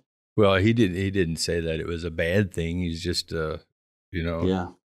 So. Well, he didn't say that it was a bad thing. He's just, just,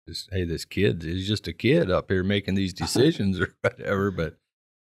 hey, this kid, he's just a kid up here making these decisions or whatever. But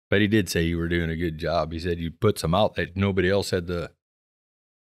he did say you were doing a good job. He said you put some out that nobody else would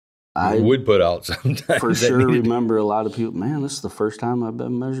put out sometimes. For sure remember a lot of people, man, this is the first time I've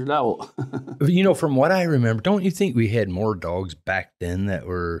been measured out. From what I remember, don't you think we had more dogs back then that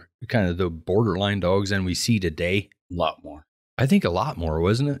were kind of the borderline dogs than we see today? A lot more. I think a lot more,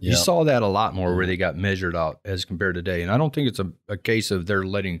 wasn't it? Yeah. You saw that a lot more where they got measured out as compared to today. And I don't think it's a case of they're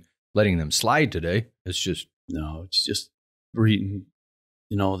letting them slide today. It's just. No, it's just breeding.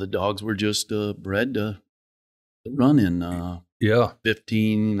 The dogs were just bred to run in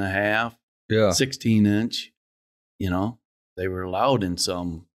 15 and a half, 16 inch. They were allowed in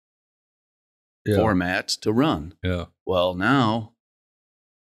some formats to run. Yeah. Well, now,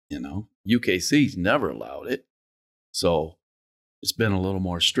 UKC's never allowed it. So it's been a little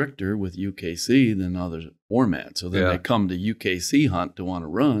more stricter with UKC than other formats. So then they come to UKC hunt to want to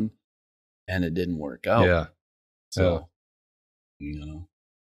run, and it didn't work out. Yeah. So,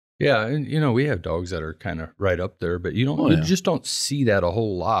 Yeah, and we have dogs that are kind of right up there, but you just don't see that a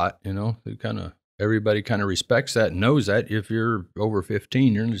whole lot. Everybody kind of respects that, and knows that if you're over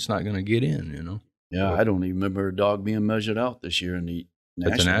 15, you're just not going to get in. Yeah, I don't even remember a dog being measured out this year in the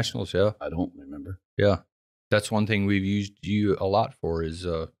Nationals. At the Nationals, yeah, I don't remember. Yeah, that's one thing we've used you a lot for is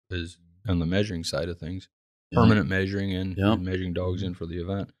on the measuring side of things, permanent measuring and measuring dogs in for the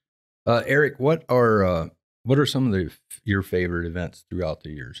event. Eric, what are some of your favorite events throughout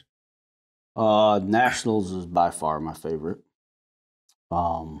the years? Nationals is by far my favorite.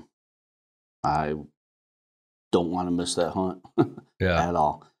 I don't want to miss that hunt at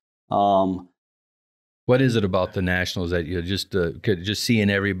all. What is it about the Nationals that you just seeing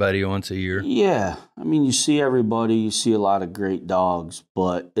everybody once a year? Yeah, I mean, you see everybody, you see a lot of great dogs,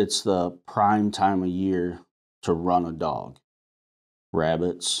 but it's the prime time of year to run a dog.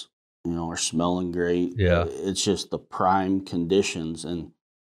 Rabbits, are smelling great. Yeah, it's just the prime conditions, and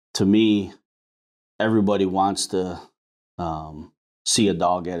to me, everybody wants to see a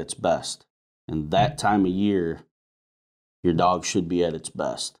dog at its best. And that time of year, your dog should be at its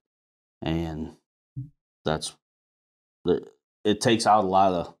best. And it takes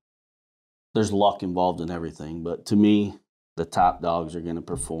out there's luck involved in everything. But to me, the top dogs are going to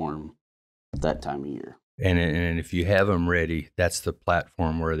perform that time of year. And if you have them ready, that's the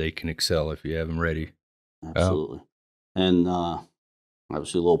platform where they can excel if you have them ready. Absolutely. And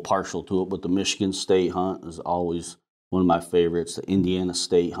obviously a little partial to it, but the Michigan State Hunt is always one of my favorites. The Indiana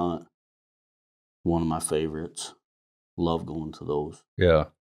State Hunt, one of my favorites. Love going to those. Yeah.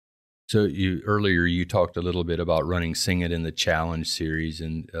 So earlier you talked a little bit about running Sing It in the Challenge series,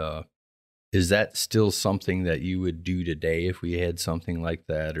 and is that still something that you would do today if we had something like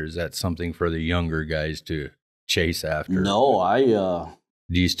that, or is that something for the younger guys to chase after? No,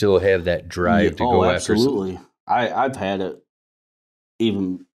 do you still have that drive to go after? Absolutely. I've had it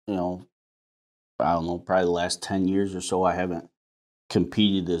even, I don't know, probably the last 10 years or so. I haven't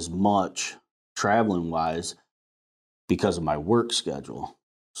competed as much traveling wise because of my work schedule.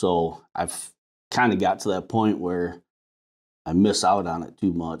 So I've kind of got to that point where I miss out on it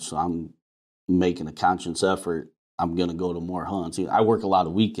too much. So I'm making a conscious effort. I'm going to go to more hunts. I work a lot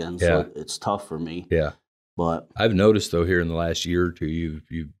of weekends, so it's tough for me. Yeah. But I've noticed though, here in the last year or two, you've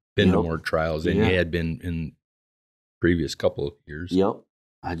been to more trials than you had been in previous couple of years. Yep.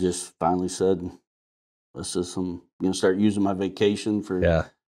 I just finally said, I'm going to start using my vacation for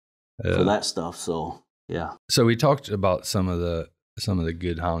that stuff. So, yeah. So we talked about some of the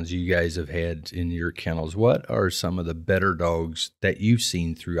good hounds you guys have had in your kennels. What are some of the better dogs that you've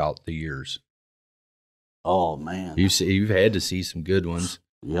seen throughout the years? Oh, man. You've had to see some good ones.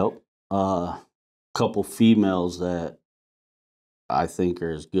 Yep. Couple females that I think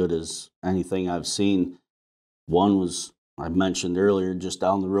are as good as anything I've seen. One was, I mentioned earlier, just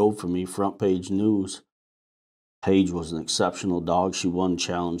down the road from me, Front Page News. Paige was an exceptional dog. She won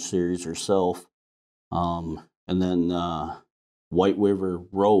Challenge Series herself. And then White River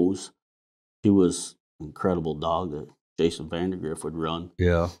Rose, she was an incredible dog that Jason Vandergriff would run.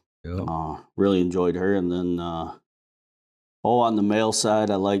 Yeah. Really enjoyed her. And then, on the male side,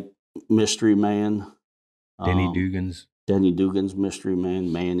 I like Mystery Man. Denny Dugan's Mystery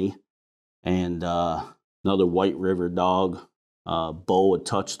Man, Manny. And another White River dog, Bo, a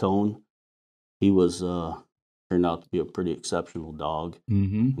Touchtone. He was turned out to be a pretty exceptional dog.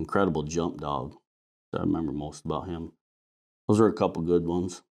 Mm-hmm. Incredible jump dog. I remember most about him. Those are a couple good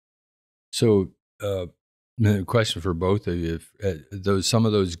ones. So, question for both of you: some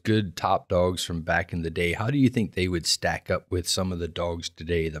of those good top dogs from back in the day, how do you think they would stack up with some of the dogs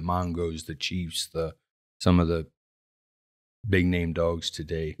today? The Mongos, the Chiefs, some of the big name dogs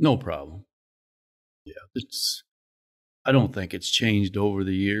today. No problem. Yeah, I don't think it's changed over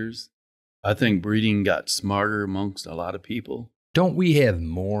the years. I think breeding got smarter amongst a lot of people. Don't we have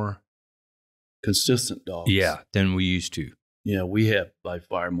more consistent dogs? Yeah, than we used to. Yeah, we have by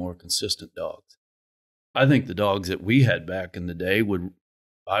far more consistent dogs. I think the dogs that we had back in the day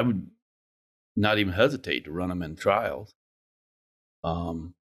I would not even hesitate to run them in trials.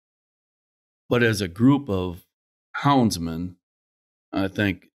 But as a group of houndsmen, I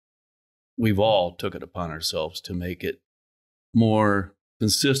think we've all took it upon ourselves to make it more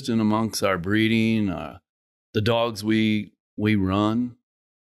consistent amongst our breeding. The dogs we run,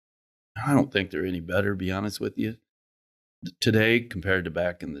 I don't think they're any better, to be honest with you, today compared to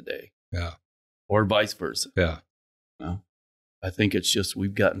back in the day. Yeah. Or vice versa. Yeah. No, I think it's just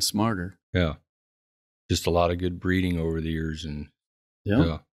we've gotten smarter. Yeah. Just a lot of good breeding over the years. And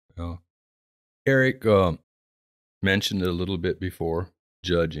yeah. Eric mentioned it a little bit before,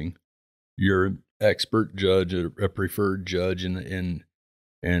 judging. You're an expert judge, a preferred judge, and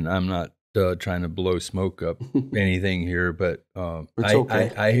I'm not trying to blow smoke up anything here, but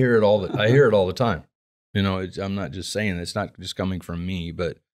I hear it all the time. I'm not just saying it's not just coming from me,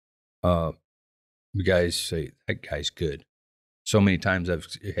 but the guys say that guy's good. So many times I've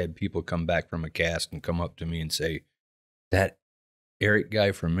had people come back from a cast and come up to me and say, that Eric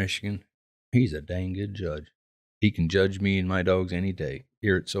guy from Michigan, he's a dang good judge. He can judge me and my dogs any day.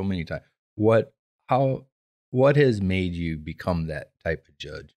 Hear it so many times. What has made you become that type of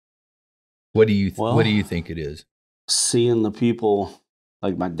judge? What do you think it is? Seeing the people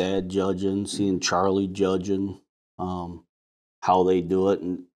like my dad judging, seeing Charlie judging, how they do it,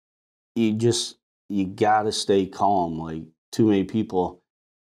 and you gotta stay calm. Like, too many people,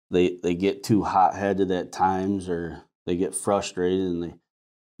 they get too hot-headed at times, or they get frustrated, and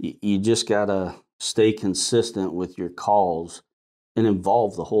you just gotta stay consistent with your calls and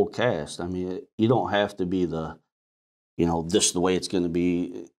involve the whole cast. I mean, you don't have to be this is the way it's going to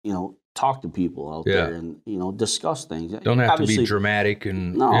be. Talk to people out there and discuss things. Don't have to be dramatic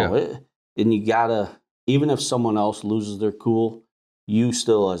and and you gotta, even if someone else loses their cool, you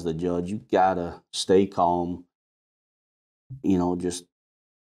still, as the judge, you gotta stay calm. Just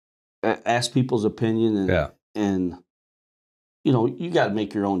ask people's opinion and you got to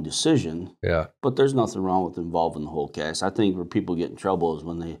make your own decision. Yeah. But there's nothing wrong with involving the whole cast. I think where people get in trouble is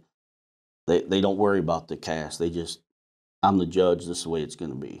when they don't worry about the cast. They just, I'm the judge. This is the way it's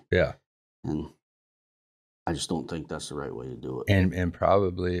going to be. Yeah. And I just don't think that's the right way to do it. And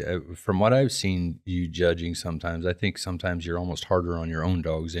probably from what I've seen you judging sometimes, I think sometimes you're almost harder on your own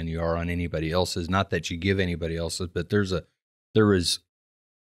dogs than you are on anybody else's. Not that you give anybody else's, but there was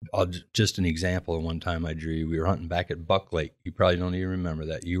just an example of one time I drew you. We were hunting back at Buck Lake. You probably don't even remember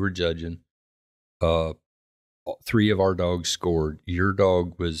that. You were judging. 3 of our dogs scored. Your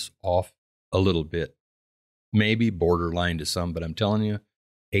dog was off a little bit, maybe borderline to some, but I'm telling you,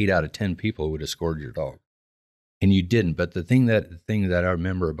 8 out of 10 people would have scored your dog. And you didn't. But the thing that I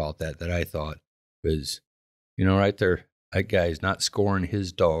remember about that I thought was, right there, that guy's not scoring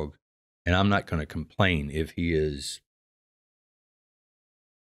his dog, and I'm not going to complain if he is.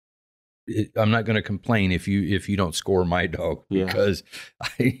 I'm not going to complain if you don't score my dog, because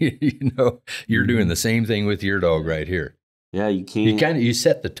you're doing the same thing with your dog right here. Yeah, you can't. You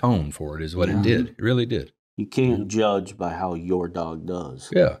set the tone for it, is what it did. It really did. You can't judge by how your dog does.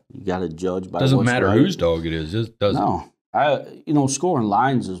 Yeah. You got to judge by doesn't what's matter right. whose dog it is. It doesn't. No. Scoring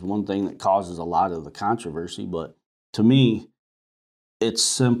lines is one thing that causes a lot of the controversy, but to me, it's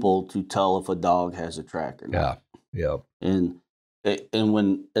simple to tell if a dog has a track or not. Yeah. And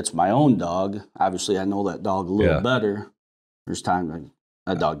when it's my own dog, obviously I know that dog a little better. There's times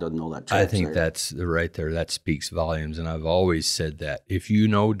that dog doesn't know that track. I think that's right there. That speaks volumes. And I've always said that if you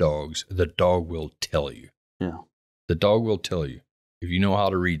know dogs, the dog will tell you. Yeah. The dog will tell you if you know how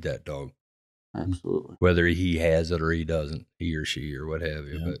to read that dog. Absolutely. Whether he has it or he doesn't, he or she or what have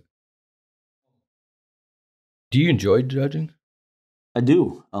you. Yeah. But do you enjoy judging? I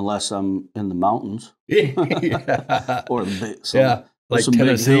do, unless I'm in the mountains. Or some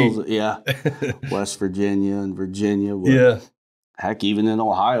Tennessee. big hills. West Virginia and Virginia. Heck, even in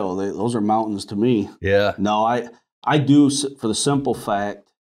Ohio, those are mountains to me. Yeah. No, I do, for the simple fact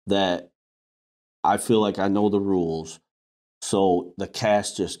that I feel like I know the rules, so the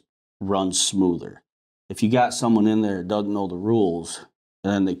cast just runs smoother. If you got someone in there that doesn't know the rules,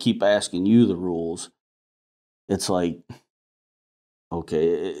 and then they keep asking you the rules, it's like,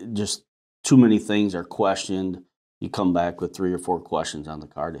 okay, just too many things are questioned. You come back with 3 or 4 questions on the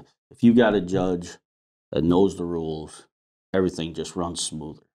card. If you got a judge that knows the rules, everything just runs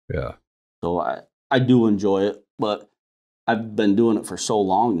smoother. Yeah. So I do enjoy it, but I've been doing it for so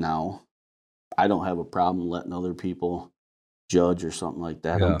long now, I don't have a problem letting other people judge or something like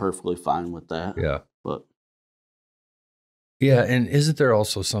that. I'm perfectly fine with that. Yeah. But yeah, and isn't there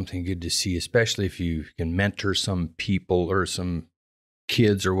also something good to see, especially if you can mentor some people or some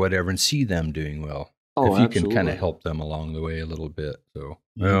kids or whatever and see them doing well? Oh, if you absolutely. can kind of help them along the way a little bit. So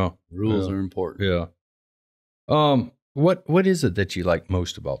rules are important. Yeah. What is it that you like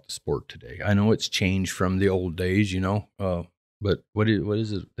most about the sport today? I know it's changed from the old days, but what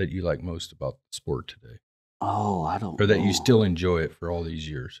is it that you like most about the sport today? Oh, I don't know. Or that you still enjoy it for all these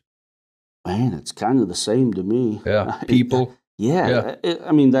years? Man, it's kind of the same to me. Yeah, people.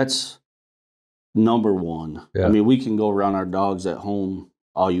 I mean, that's number one. Yeah. I mean, we can go run our dogs at home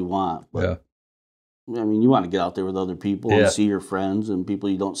all you want, but I mean, you want to get out there with other people and see your friends and people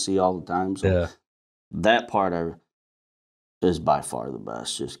you don't see all the time. So that part is by far the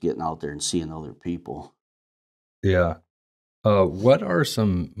best, just getting out there and seeing other people. Yeah. What are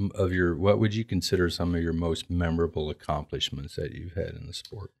what would you consider some of your most memorable accomplishments that you've had in the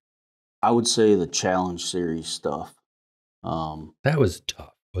sport? I would say the Challenge Series stuff. That was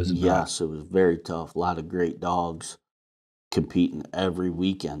tough, wasn't it? Yes, it was very tough. A lot of great dogs competing every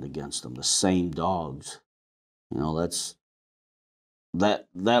weekend against them, the same dogs. That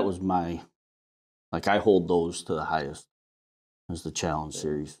was my, like, I hold those to the highest as the Challenge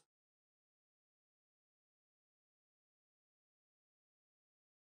Series.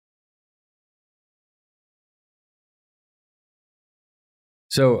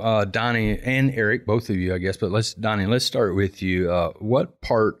 So, Donnie and Eric, both of you, I guess, but Donnie, let's start with you. What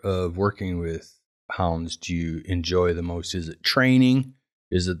part of working with hounds do you enjoy the most? Is it training?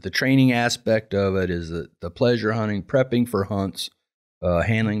 Is it the training aspect of it? Is it the pleasure hunting, prepping for hunts,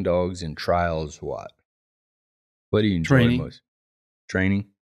 handling dogs in trials? What do you enjoy the most? Training?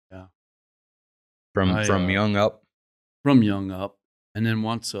 Yeah. From young up? From young up. And then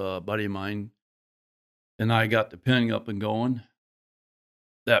once a buddy of mine and I got the penning up and going,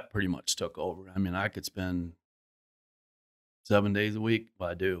 that pretty much took over. I mean, I could spend 7 days a week if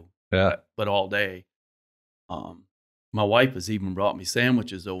I do. Yeah. But all day. My wife has even brought me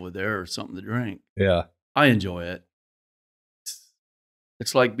sandwiches over there or something to drink. Yeah. I enjoy it.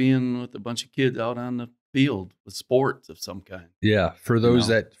 It's like being with a bunch of kids out on the field with sports of some kind. Yeah. For those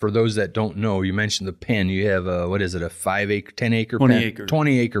that don't know, you mentioned the pen. You have what is it, a 5 acre, 10 acre 20 pen? acre.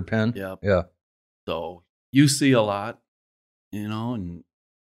 20 acre pen. Yeah. Yeah. So you see a lot, and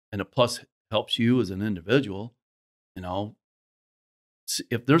it plus helps you as an individual,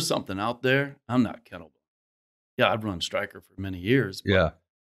 If there's something out there, I'm not kennel. Yeah, I've run striker for many years. But Yeah.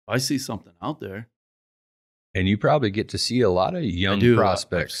 if I see something out there. And you probably get to see a lot of young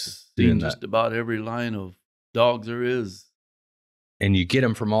prospects I've seen doing just that. about every line of dogs there is. And you get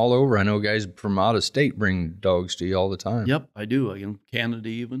them from all over. I know guys from out of state bring dogs to you all the time. Yep, I do. Canada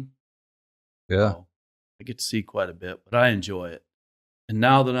even. Yeah. So I get to see quite a bit, but I enjoy it. And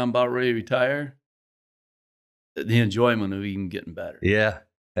now that I'm about ready to retire, the enjoyment of even getting better. Yeah.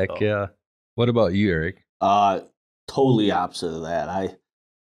 Heck yeah. What about you, Eric? Totally opposite of that.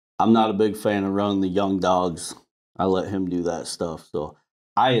 I'm not a big fan of running the young dogs. I let him do that stuff. So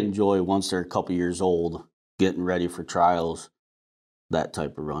I enjoy, once they're a couple years old, getting ready for trials, that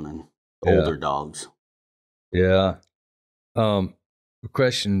type of running. Older dogs. Yeah. A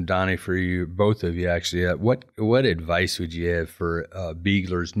question, Donnie, for you, both of you actually. What advice would you have for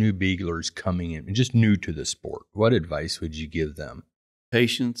new beaglers coming in, just new to the sport? What advice would you give them?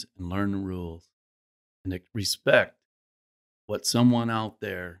 Patience and learn the rules, and respect what someone out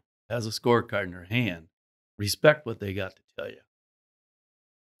there has a scorecard in their hand. Respect what they got to tell you.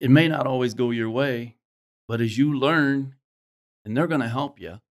 It may not always go your way, but as you learn, and they're going to help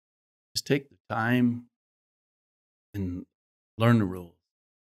you, just take the time and learn the rules.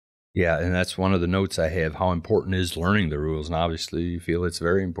 Yeah, and that's one of the notes I have. How important is learning the rules? And obviously, you feel it's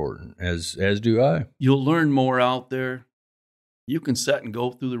very important, as do I. You'll learn more out there. You can sit and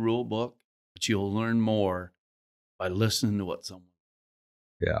go through the rule book, but you'll learn more by listening to what someone.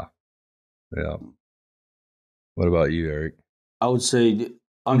 Yeah. Yeah. What about you, Eric? I would say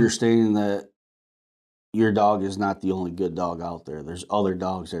understanding that your dog is not the only good dog out there. There's other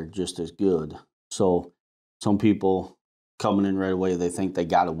dogs that are just as good. So some people coming in right away, they think they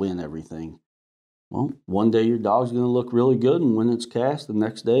got to win everything. Well, one day your dog's going to look really good, and when it's cast, the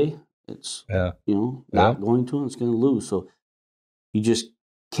next day it's not going to, and it's going to lose. So you just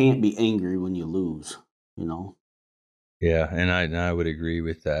can't be angry when you lose, Yeah, and I would agree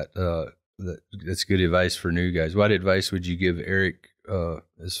with that. That's good advice for new guys. What advice would you give Eric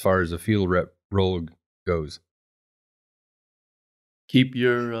as far as the field rep role goes? Keep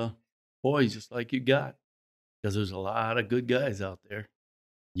your boys just like you got, because there's a lot of good guys out there.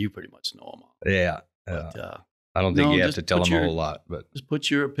 You pretty much know them all. Yeah. But, I don't think you have to tell them a whole lot, but just put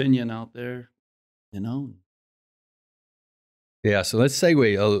your opinion out there, Yeah, so let's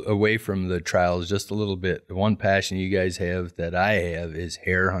segue away from the trials just a little bit. The one passion you guys have that I have is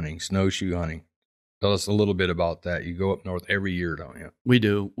hare hunting, snowshoe hunting. Tell us a little bit about that. You go up north every year, don't you? We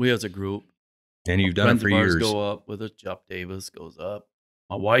do. We as a group. And you've done it for years. Friends of ours go up with us. Jeff Davis goes up.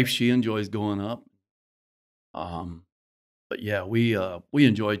 My wife, she enjoys going up. But yeah, we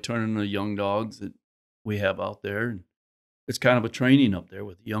enjoy turning the young dogs that we have out there. And it's kind of a training up there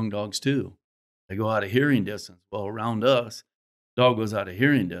with the young dogs too. They go out of hearing distance. Well, around us, dog goes out of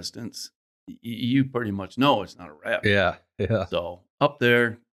hearing distance, you pretty much know it's not a rep. Yeah, yeah. So up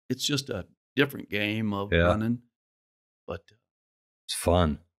there, it's just a different game of running, but it's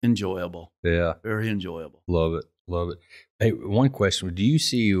fun, enjoyable. Yeah, very enjoyable. Love it, love it. Hey, one question: do you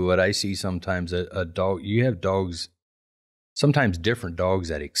see what I see sometimes? A dog, you have dogs, sometimes different dogs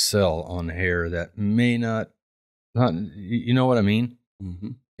that excel on hare that may not. You know what I mean? Mm-hmm.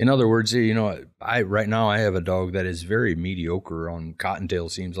 In other words, right now I have a dog that is very mediocre on cottontail,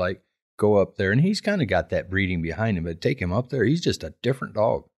 seems like. Go up there, and he's kind of got that breeding behind him, but take him up there, he's just a different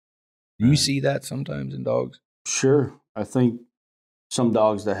dog. Do you see that sometimes in dogs? Sure. I think some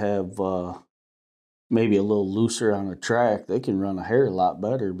dogs that have maybe a little looser on a track, they can run a hare a lot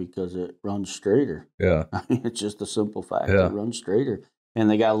better because it runs straighter. Yeah. I mean, it's just a simple fact. It runs straighter. And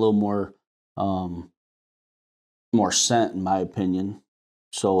they got a little more scent, in my opinion.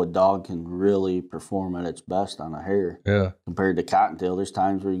 So a dog can really perform at its best on a hare. Yeah. Compared to cottontail, there's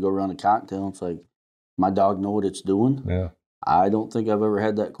times where you go run a cottontail, and it's like, my dog know what it's doing. Yeah. I don't think I've ever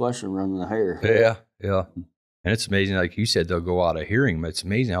had that question running a hare. Yeah, yeah. And it's amazing, like you said, they'll go out of hearing, but it's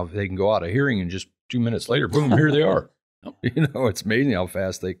amazing how they can go out of hearing and just 2 minutes later, boom, here they are. It's amazing how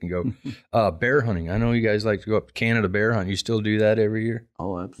fast they can go. Bear hunting. I know you guys like to go up to Canada bear hunt. You still do that every year?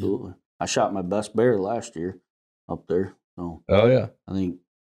 Oh, absolutely. I shot my best bear last year up there. So oh, yeah. I think,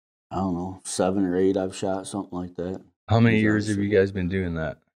 7 or 8 I've shot, something like that. How many years have you guys been doing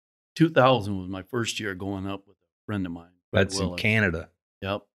that? 2000 was my first year going up with a friend of mine. That's in Canada.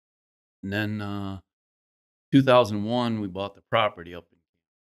 Yep. And then 2001, we bought the property up in Canada.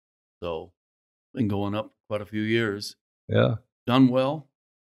 So been going up quite a few years. Yeah. Done well.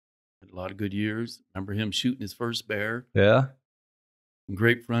 Had a lot of good years. Remember him shooting his first bear. Yeah. Some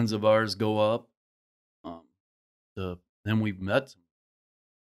great friends of ours go up. Then we've met some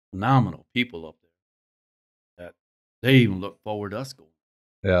phenomenal people up there that they even look forward to us going.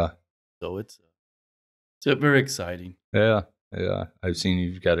 Yeah. So it's very exciting. Yeah. Yeah. I've seen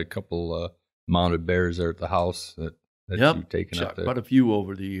you've got a couple mounted bears there at the house that you've taken Shot up there. quite a few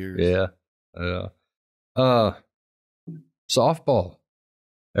over the years. Yeah. Yeah. Softball.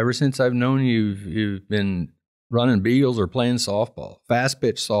 Ever since I've known you, you've been running beagles or playing softball, fast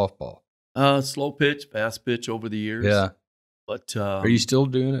pitch softball. Slow pitch, fast pitch over the years. Yeah. But are you still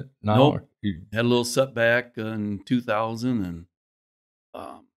doing it now? Nope. Had a little setback in 2000, and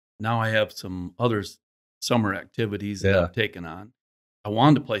now I have some other summer activities that I've taken on. I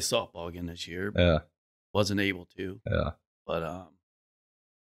wanted to play softball again this year, but wasn't able to. Yeah. But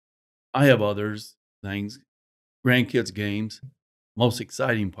I have others things, grandkids games, most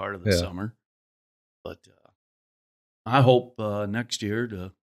exciting part of the summer. But I hope next year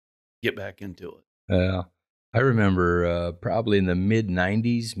to get back into it. Yeah. I remember probably in the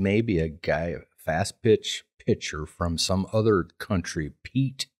mid-'90s, maybe a guy, a fast pitch pitcher from some other country,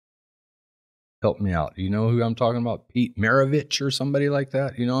 Pete, help me out. You know who I'm talking about? Pete Maravich or somebody like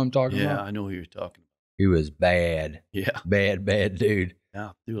that? You know who I'm talking about? Yeah, I know who you're talking about. He was bad. Yeah. Bad dude.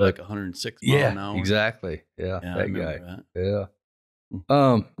 Yeah, threw like 106 miles an hour. Exactly. Yeah, that guy. That.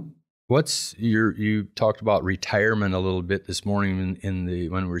 Yeah. What's you talked about retirement a little bit this morning when we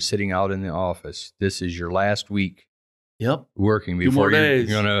were sitting out in the office. This is your last week. Yep. Working before you're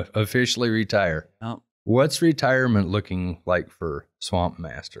going to officially retire. Yep. What's retirement looking like for Swamp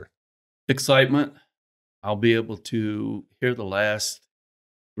Master? Excitement. I'll be able to hear the last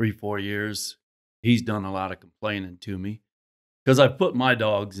 3-4 years. He's done a lot of complaining to me because I put my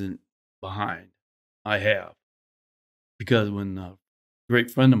dogs in behind. I have. Because when a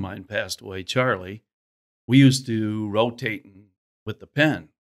great friend of mine passed away, Charlie, we used to rotate with the pen.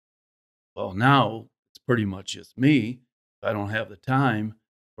 Well, now it's pretty much just me. I don't have the time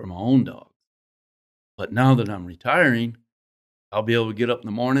for my own dogs. But now that I'm retiring, I'll be able to get up in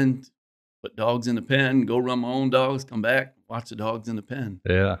the morning, put dogs in the pen, go run my own dogs, come back, watch the dogs in the pen.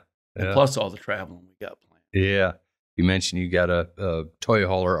 Yeah. And plus all the traveling we got planned. Yeah. You mentioned you got a toy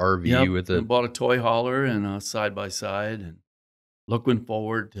hauler RV with I bought a toy hauler and a side-by-side, and looking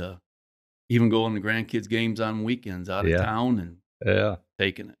forward to even going to grandkids games on weekends out of town and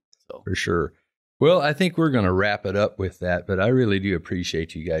taking it. So for sure. Well, I think we're going to wrap it up with that, but I really do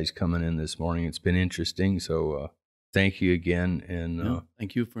appreciate you guys coming in this morning. It's been interesting. So thank you again. And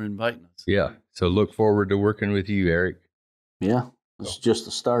thank you for inviting us. Yeah. So look forward to working with you, Eric. Yeah. It's just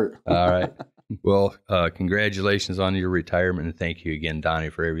the start. All right. Well, congratulations on your retirement, and thank you again,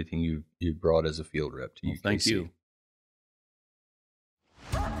 Donnie, for everything you brought as a field rep to UKC. Thank you.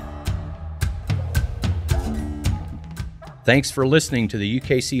 Thanks for listening to the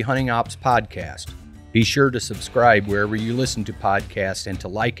UKC Hunting Ops Podcast. Be sure to subscribe wherever you listen to podcasts and to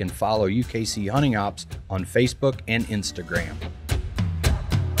like and follow UKC Hunting Ops on Facebook and Instagram.